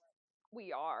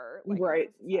 we are like as Right.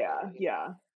 a Yeah, society. yeah.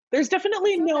 There's And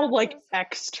definitely so no that like was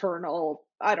external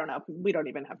I don't know. We don't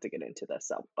even have to get into this,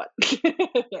 so but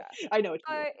yeah. I know what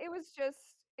you mean.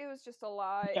 It was just a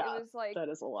lot. It Yeah, was like that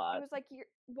is a lot. you're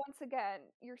once again,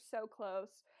 you're so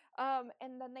close.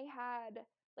 And then they had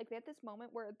this moment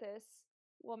where this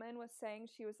woman was saying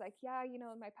she was like, yeah,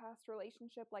 in my past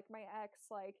relationship, like my ex,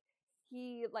 like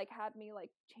he like had me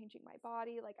like changing my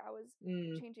body, like I was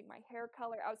Mm. changing my hair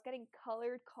color. I was getting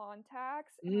colored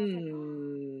contacts,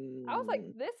 and I was like,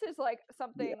 Mm. this is like Yeah,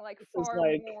 something like this is far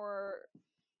like more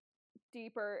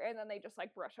deeper, and then they just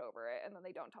like brush over it and then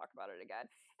they don't talk about it again.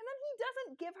 And then he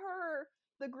doesn't give her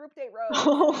the group date rose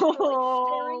after like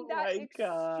sharing oh that my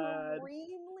god.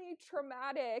 extremely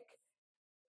traumatic.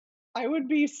 I would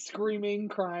be screaming,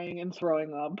 crying, and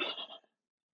throwing up.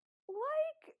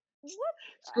 Like what?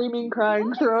 Screaming, crying,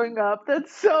 What? throwing up.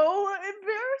 That's so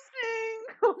embarrassing.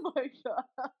 Oh my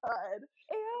god.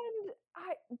 And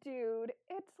I, dude,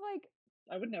 it's like,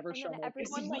 I would never and then show my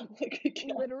face everyone in like public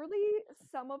again. literally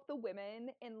some of the women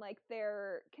in like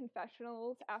their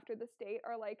confessionals after this date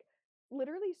are like,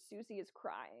 literally Susie is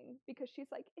crying because she's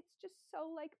like, it's just so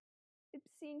like,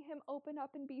 seeing him open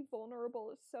up and be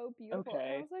vulnerable is so beautiful. And I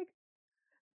Okay. was like,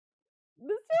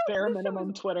 Bare this show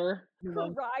minimum is Twitter.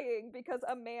 Minimum. crying because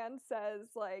a man says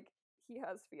like he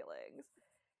has feelings.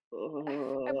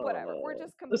 And whatever, we're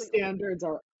just The completely standards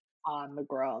are on the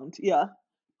ground. Yeah.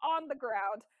 on the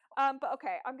ground. But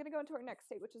okay, I'm gonna go into our next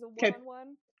date, which is a Okay.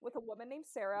 one-on-one with a woman named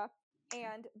Sarah,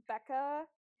 and Becca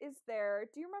is there.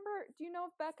 Do you remember? Do you know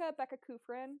of Becca? Becca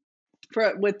Kufrin? For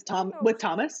I don't know if With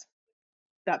Thomas?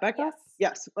 That Becca? yes,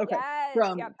 Yes. Okay. yes, yeah,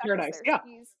 From Becca's Paradise. there.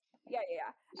 Yeah.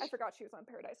 Yeah. I forgot she was on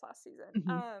Paradise last season.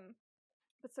 Mhm.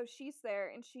 But so she's there,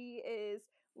 and she is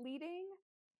leading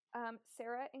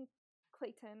Sarah and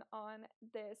Clayton on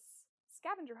this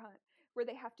scavenger hunt where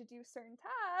they have to do certain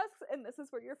tasks, and this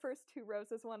is where your first two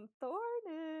roses, one thorn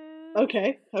is.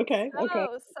 Okay. Okay. Okay.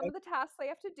 So some Okay. of the tasks they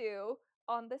have to do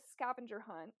on this scavenger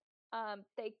hunt,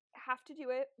 they have to do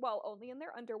it while only in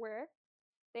their underwear.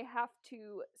 They have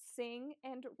to sing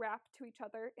and rap to each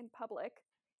other in public,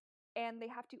 and they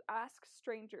have to ask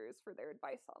strangers for their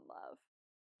advice on love.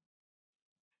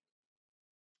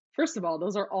 First of all,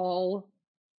 those are all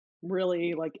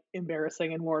really like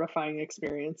embarrassing and mortifying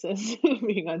experiences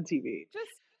being on TV.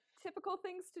 Just typical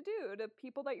things to do to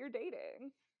people that you're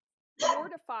dating.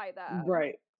 Mortify them.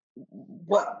 Right.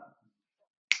 What?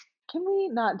 Can we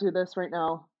not do this right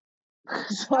now? That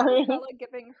was Sorry. Bella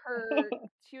giving her,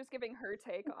 she was giving her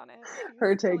take on it. She's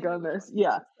Her take telling you on which this. one she Yeah.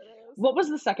 thinks it is. What was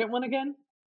the second one again?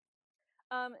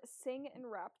 Sing and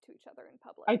rap to each other in I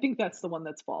public. think that's the one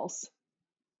that's false.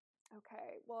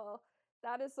 Okay, well,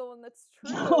 that is the one that's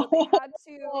true. They had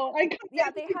to, Oh, I yeah,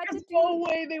 couldn't they had to because do, no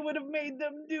way they would have made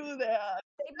them do that.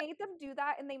 they made them do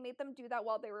that, and they made them do that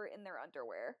while they were in their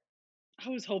underwear. I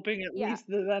was hoping at Yeah, least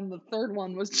then the third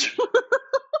one was true.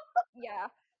 yeah.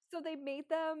 So they made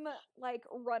them like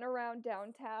run around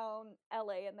downtown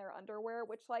LA in their underwear,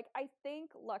 which like I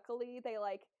think luckily they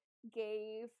like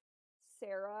gave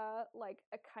Sarah like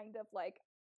a kind of like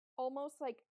almost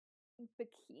like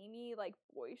bikini like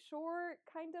boy short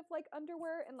kind of like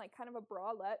underwear and like kind of a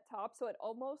bralette top, so it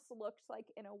almost looked like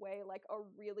in a way like a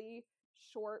really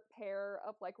short pair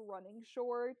of like running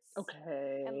shorts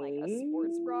and like a Okay.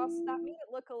 sports bra, so that made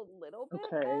it look a little bit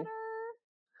Okay. better.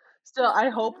 Still, I But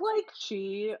then hope I was like, like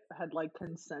she had like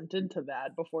consented to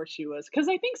that before she was, because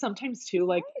I think sometimes too,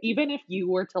 like right, even if you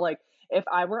were to like, if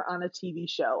I were on a TV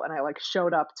show and I like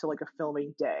showed up to like a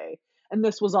filming day and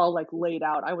this was all like laid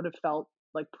out, I would have felt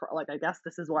like like I guess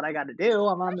this is what I got to do.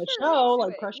 I'm on the pressured show, into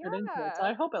like it. pressured into it. So Yeah.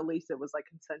 I hope at least it was like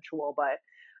consensual, but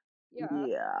Yeah.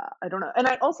 yeah, I don't know. And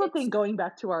I also It's think going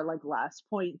back to our like last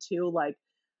point too, like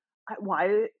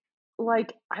why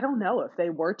like I don't know if they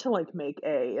were to like make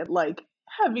a like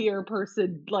heavier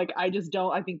person, like I just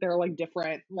don't, I think there are like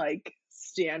different like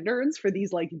standards for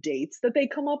these like dates that they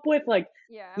come up with, like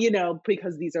yeah, you know,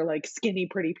 because these are like skinny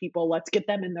pretty people, let's get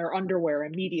them in their underwear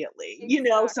immediately, you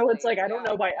know, so it's exactly. like I don't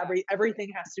Yeah, know why exactly. everything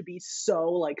has to be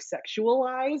so like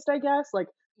sexualized, I guess, like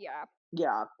Yeah.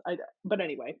 yeah, I but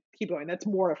anyway, keep going, that's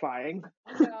mortifying.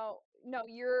 No, no,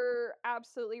 you're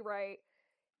absolutely right.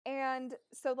 And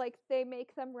so like they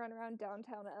make them run around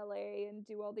downtown LA and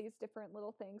do all these different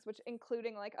little things, which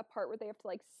including like a part where they have to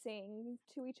like sing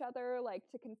to each other, like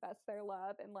to confess their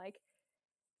love, and like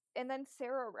and then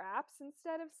Sarah raps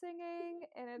instead of singing,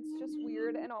 and it's just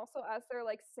weird. And also as they're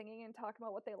like singing and talking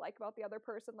about what they like about the other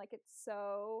person, like it's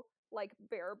so like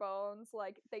bare bones,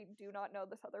 like they do not know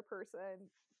this other person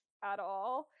at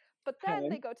all. But then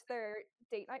Okay. they go to their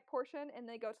date night portion and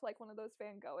they go to like one of those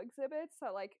Van Gogh exhibits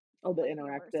that Oh, the like the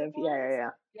immersive interactive, yeah, ones. yeah,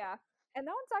 Yeah. And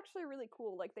that one's actually really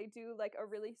cool. Like they do like a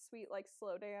really sweet like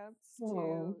slow dance yeah. to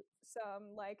Oh.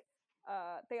 some like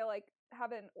they like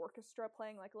have an orchestra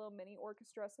playing like a little mini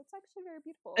orchestra, so it's actually very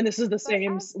beautiful. And this is the But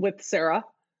same as with Sarah?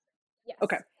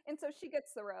 Okay. yes, and so she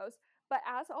gets the rose, but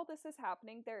as all this is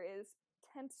happening there is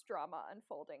tense drama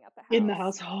unfolding at the In the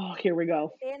house, house. Oh, here we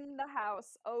go. in the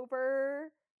house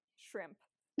over shrimp.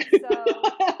 So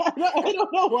I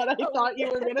don't know what I thought you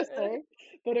were gonna Elizabeth. say,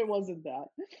 but it wasn't that.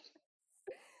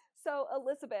 So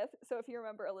Elizabeth, so if you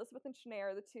remember, Elizabeth and Shanae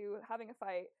are the two having a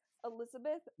fight.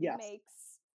 Elizabeth Yes. makes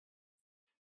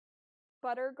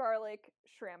butter garlic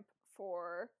shrimp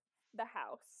for the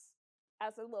house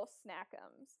as a little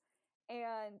snackums.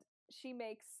 And she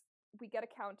makes, we get a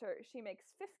counter, she makes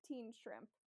 15 shrimp.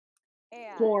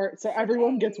 And So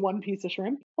everyone gets Shanae, one piece of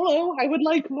shrimp. Hello, I would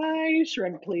like my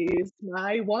shrimp, please.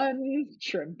 My one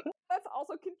shrimp. that's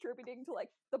also contributing to like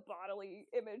the bodily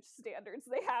image standards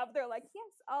they have. They're like,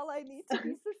 yes, all I need to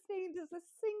be sustained is a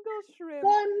single shrimp.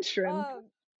 One shrimp. Um,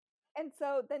 And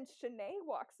so then Shanae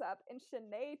walks up and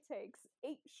Shanae takes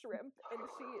 8 shrimp and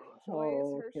she enjoys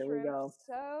Oh, her here we shrimp go.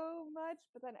 so much,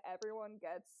 but then everyone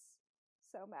gets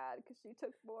so mad because she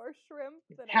took more shrimp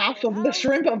than Half everyone of the else.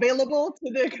 shrimp available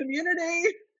to the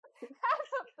community. Half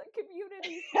of the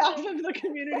community Half shrimp. of the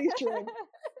community shrimp.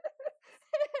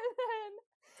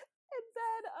 and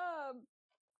then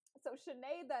so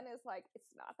Shanae then is like,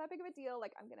 it's not that big of a deal.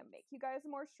 Like, I'm gonna make you guys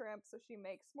more shrimp. So she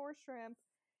makes more shrimp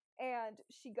and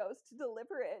she goes to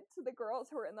deliver it to the girls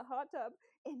who are in the hot tub,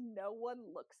 and no one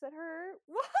looks at her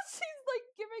while she's like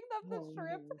giving them the Oh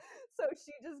shrimp. no. So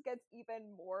she just gets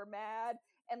even more mad,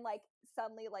 and like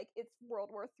suddenly, like it's World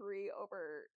War III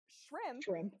over shrimp,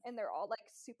 Shrimp. and they're all like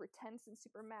super tense and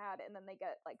super mad. And then they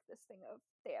get like this thing of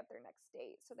they have their next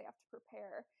date, so they have to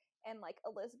prepare. And like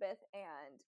Elizabeth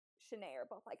and Shanae are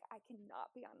both like, I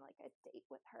cannot be on like a date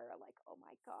with her. Like, oh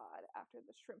my god, after the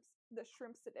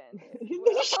shrimpcident, if you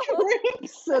The will.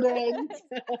 shrimpcident.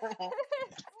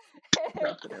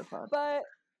 Dropped an AirPod. But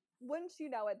wouldn't you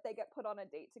know it, they get put on a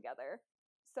date together.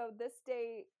 So this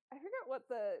date, I forget what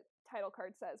the title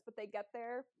card says, but they get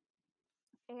there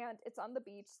and it's on the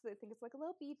beach. So they think it's like a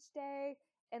little beach day.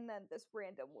 And then this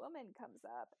random woman comes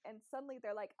up, and suddenly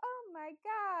they're like, oh my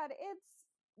god,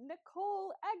 it's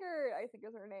Nicole Eggert, I think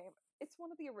is her name. It's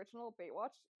one of the original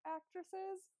Baywatch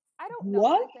actresses. I don't know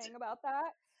What? anything about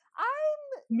that.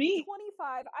 I'm Me?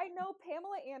 25. I know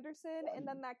Pamela Anderson, and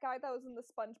then that guy that was in the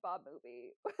SpongeBob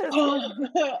movie. Oh,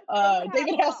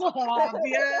 David David Hasselhoff.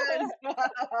 Hasselhoff. Yes. The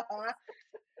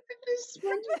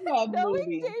SpongeBob Knowing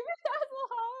movie. David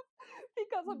Hasselhoff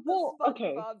because of the Well,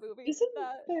 okay. SpongeBob movie.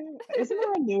 That Isn't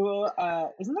there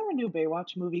a new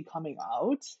Baywatch movie coming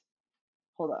out?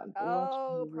 Hold on. Baywatch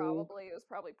oh, movie. probably it was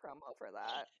probably promo for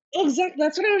that. Exactly.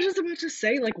 That's what I was just about to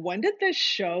say. Like, when did this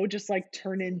show just like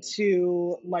turn 2018.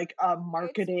 into like a It's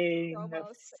marketing promo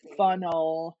city.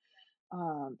 funnel?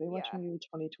 Baywatch Yeah. movie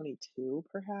 2022,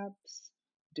 perhaps.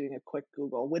 Doing a quick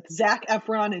Google with Zac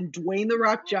Efron and Dwayne the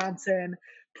Rock Johnson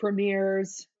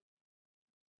premieres.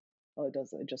 Well, it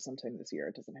does just sometime this year.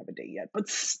 It doesn't have a date yet, but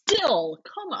still,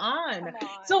 come on. Come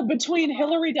on. So between Come on.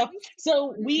 Hillary Duff, We see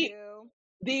so through we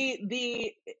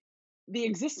you. the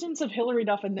existence of Hillary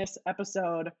Duff in this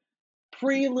episode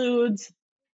preludes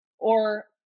or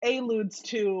alludes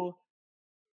to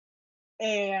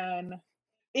an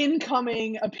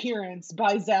incoming appearance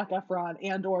by Zac Efron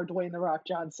and or Dwayne the Rock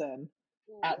Johnson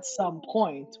at some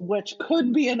point, which Ooh.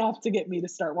 could be enough to get me to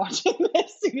start watching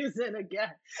this season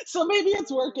again. So maybe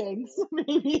it's working. Ooh. So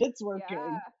maybe it's Yeah.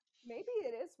 working. Maybe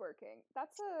it is working.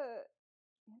 That's a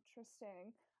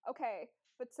interesting. Okay,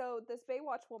 but so this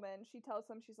Baywatch woman, she tells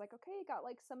them, she's like, okay, got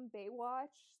like some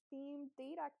Baywatch themed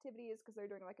date activities because they're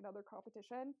doing like another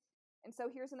competition. And so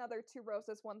here's another two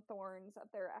roses, one thorns of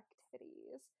their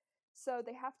activities. So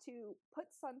they have to put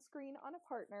sunscreen on a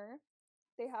partner,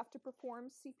 they have to perform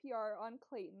CPR on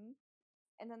Clayton,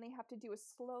 and then they have to do a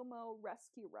slow-mo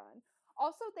rescue run.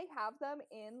 Also, they have them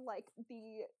in like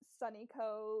the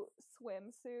Sunnyco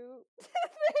swimsuit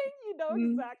thing. You know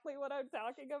Mm. exactly what I'm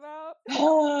talking about.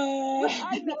 Which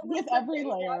I know was With the every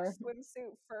layer. Baywatch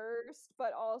swimsuit first,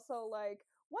 but also like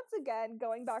once again,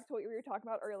 going back to what we were talking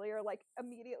about earlier, like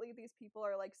immediately these people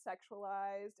are like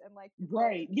sexualized and like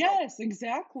Right. like Yes,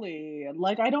 exactly.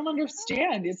 Like, I don't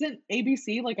understand. Isn't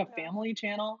ABC like a no, family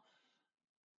channel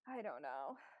I don't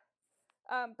know.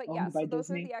 But yeah, owned by so those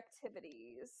are Disney? the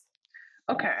activities.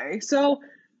 Okay. So,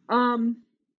 um,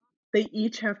 they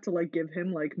each have to like give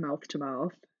him like mouth to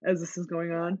mouth as this is going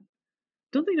Yeah. on.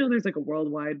 Don't they know there's like a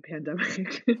worldwide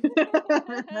pandemic?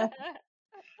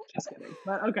 Just kidding.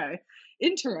 But okay.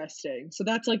 Interesting. So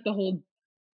that's like the whole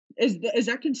is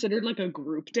that considered like a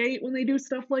group date when they do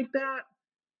stuff like that?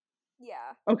 Yeah.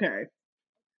 Okay.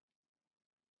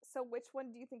 So which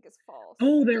one do you think is false?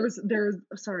 Oh, there's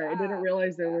sorry, I didn't Yeah.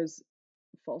 realize there Yeah. was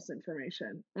false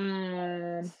information.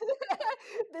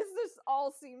 This just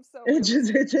all seems so It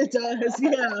just realistic to it me. does,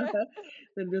 yeah.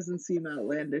 That doesn't seem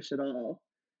outlandish at all.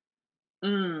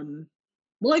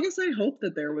 Well, I guess I hope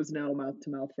that there was no mouth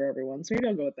to mouth for everyone, so maybe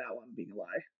I'll go with that one being a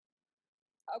lie.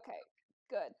 Okay,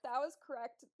 good. That was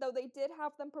correct. Though they did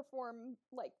have them perform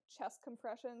like chest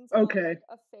compressions on Okay. like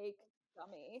a fake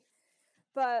dummy.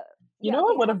 But You yeah, know they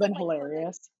what would had have them been like burning.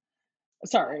 hilarious? What?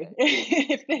 Sorry.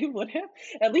 If they would have,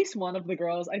 at least one of the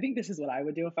girls, I think this is what I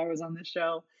would do if I was on this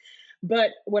show.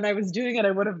 But when I was doing it,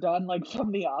 I would have done like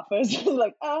from The Office,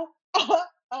 like, Yeah,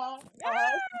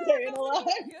 staying that would have alive,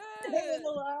 been staying good.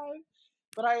 alive.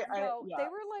 But Yo, yeah, they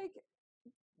were like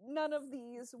none of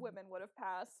these women would have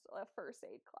passed a first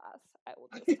aid class. I will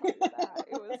just tell you that.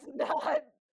 It was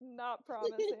not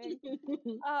promising.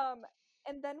 Um,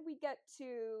 and then we get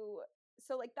to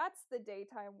so like that's the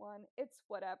daytime one. It's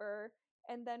whatever.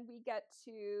 And then we get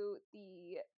to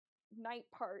the night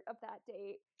part of that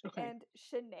date, okay. and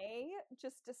Shanae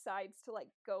just decides to like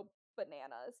go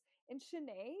bananas. And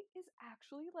Shanae is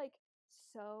actually like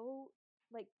so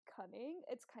like cunning.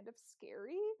 It's kind of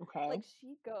scary. Okay. Like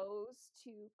she goes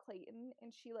to Clayton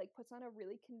and she like puts on a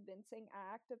really convincing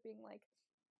act of being like,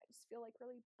 I just feel like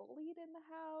really bullied in the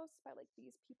house by like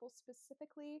these people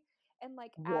specifically. And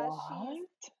like What?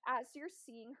 as you're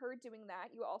seeing her doing that,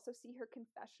 you also see her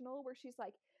confessional where she's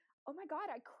like, "Oh my god,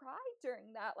 I cried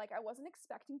during that. Like I wasn't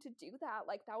expecting to do that.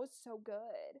 Like that was so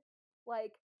good."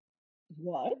 Like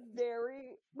What?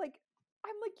 very like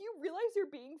I'm like, you realize you're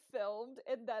being filmed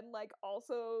and then like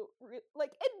also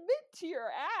like admit to your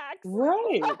acts.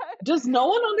 Right. What? Does no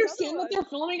one And another understand that one, they're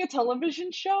filming a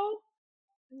television show?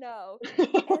 no.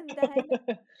 And then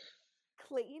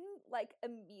Clayton like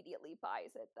immediately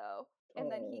buys it though. And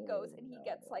then he Oh goes and he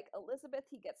gets no. like Elizabeth,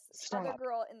 he gets this other Stop.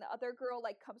 girl, and the other girl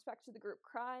like comes back to the group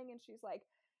crying and she's like,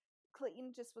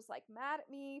 Clayton just was like mad at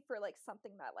me for like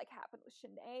something that like happened with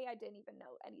Shanae. I didn't even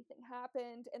know anything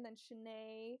happened. And then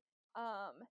Shanae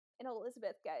and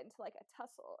Elizabeth get into like a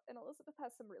tussle. And Elizabeth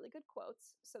has some really good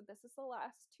quotes. So this is the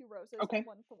last two roses and Okay.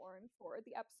 one thorn for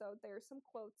the episode. There's some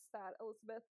quotes that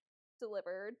Elizabeth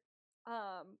delivered.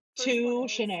 First one To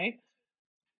is Shanae.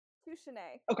 to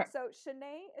Shanae. Okay. So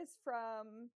Shanae is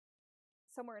from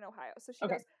somewhere in Ohio. So she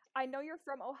Okay. goes, I know you're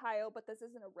from Ohio, but this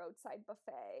isn't a roadside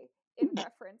buffet in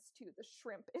reference to the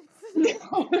shrimp incident.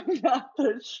 No, not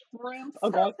the shrimp. So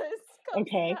Okay. this comes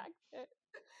Okay. back to,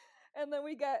 and then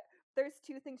we get there's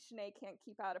two things Shanae can't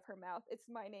keep out of her mouth. It's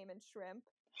my name and shrimp.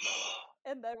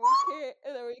 And then we can't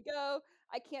and then we go,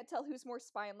 I can't tell who's more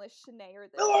spineless, Shanae or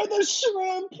this Or the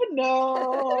shrimp. shrimp.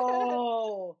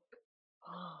 No.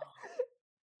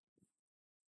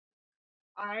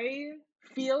 I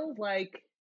feel like,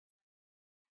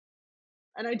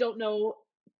 and I don't know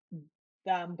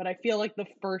them, but I feel like the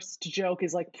first joke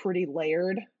is like pretty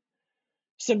layered.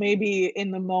 So maybe in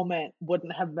the moment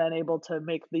wouldn't have been able to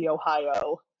make the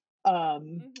Ohio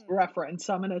Mm-hmm. reference.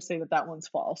 So I'm gonna say that that one's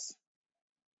false.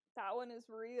 That one is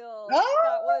real.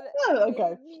 That one Ah,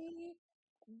 okay. made me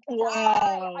die.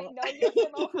 I Wow. know you're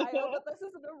from Ohio, but this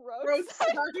isn't a roadside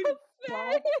Roadside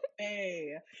buffet.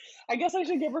 buffet. I guess I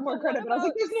should give her more But what credit, but I was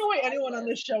like, about there's no way anyone on spineless?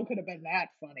 this show could have been that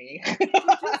funny. She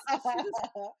just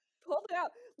pulled it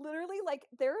out. Literally, like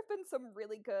there have been some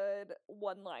really good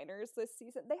one-liners this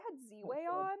season. They had Oh, Z-Way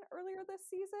good. on earlier this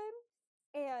season,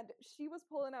 and she was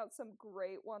pulling out some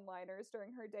great one-liners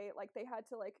during her date. Like they had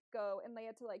to like go and they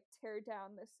had to like tear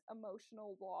down this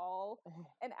emotional wall, Oh.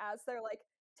 and as they're like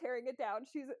tearing it down,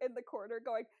 she's in the corner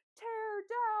going, "Tear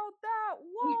down that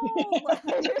wall!" Like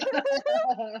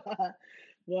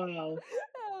Wow,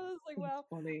 I was like, that's wow.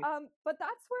 funny. But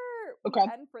that's where we Okay.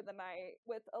 end for the night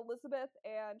with Elizabeth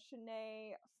and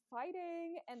Shanae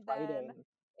fighting, and then Fighting.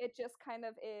 it just kind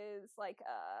of is like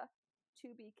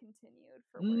to be continued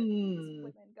for where these Mm,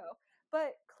 women go.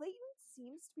 But Clayton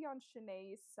seems to be on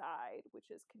Shanae's side,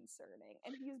 which is concerning.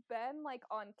 And he's been like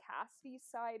on Cassidy's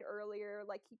side earlier.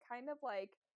 Like he kind of like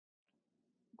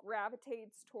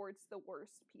gravitates towards the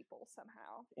worst people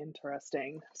somehow.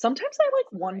 interesting. Sometimes I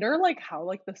like wonder Strange. like how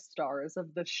like the stars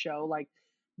of the show like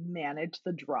manage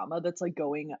the drama that's like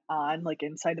going on like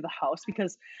inside of the house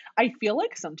because I feel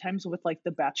like sometimes with like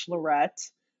the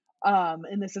Bachelorette,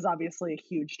 and this is obviously a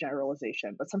huge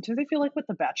generalization, but sometimes I feel like with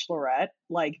the Bachelorette,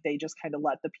 like they just kind of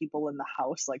let the people in the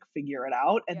house like figure it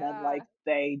out and then like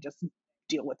Yeah. they just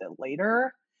deal with it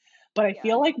later. But I Yeah.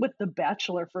 feel like with The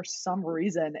Bachelor, for some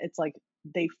reason, it's like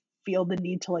they feel the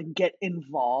need to like get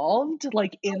involved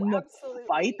like Oh, in the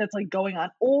fight absolutely. that's like going on,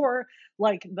 or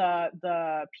like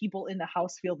the people in the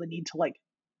house feel the need to like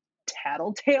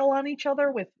tattletale on each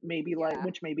other with maybe like Yeah.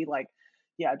 which maybe like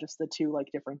yeah, just the two like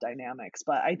different dynamics.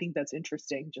 But I think that's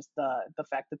interesting, just the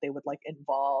fact that they would like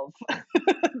involve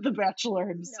the Bachelor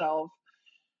No. himself.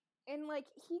 And, like,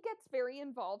 he gets very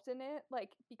involved in it, like,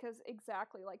 because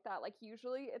exactly like that. Like,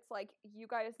 usually it's like, you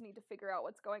guys need to figure out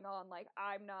what's going on. Like,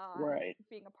 I'm not Right.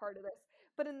 being a part of this.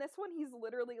 But in this one, he's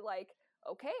literally like,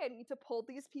 okay, I need to pull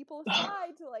these people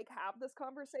aside to, like, have this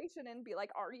conversation and be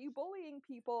like, are you bullying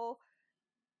people?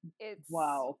 It's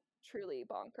Wow. truly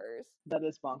bonkers. That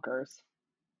is bonkers.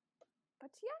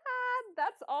 But yeah,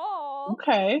 that's all.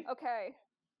 Okay. Okay,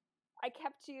 I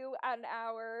kept you at an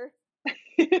hour,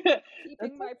 That's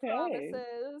keeping my okay.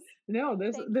 promises. No,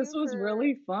 Thank this you was for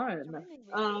really fun. joining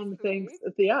me this Thanks.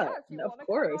 week. Yeah, Yeah, if you of want to come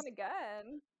course. on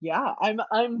again, Yeah,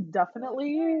 I'm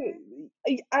definitely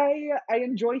okay. I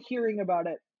enjoy hearing about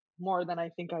it more than I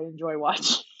think I enjoy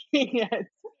watching it.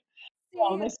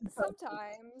 Oh, See, this is perfect.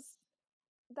 sometimes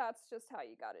that's just how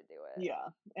you got to do it. Yeah,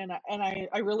 and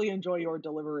I really enjoy your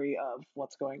delivery of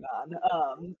what's going on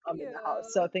Oh, thank in the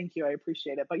house. So you. thank you, I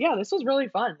appreciate it. But yeah, this was really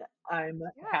fun. I'm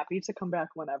Yeah, happy to come back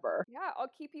whenever. yeah, I'll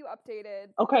keep you updated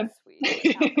Okay. this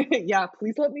week what happens. Yeah,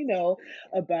 please let me know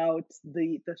about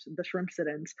the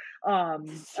shrimpcident. I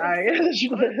Shrimpcident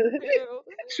part 2.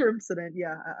 shrimpcident.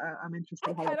 Yeah, I'm I interested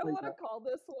how kind that of plays want to out. call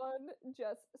this one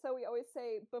just so we always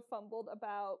say befumbled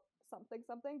about something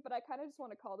something, but I kind of just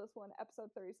want to call this one episode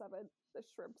 37, the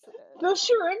shrimpcident. The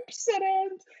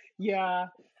shrimpcident. Yeah.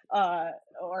 Uh,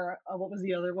 or what was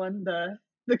the other one?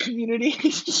 The community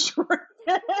shrimp.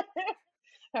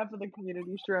 Half of the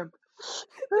community shrimp.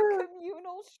 The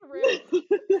communal shrimp.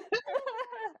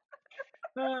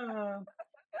 Ah,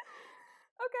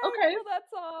 Okay, okay. well,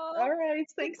 that's all. All right.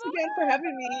 Thanks again for Goodbye.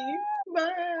 having me. Yes,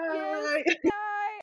 Bye. good night.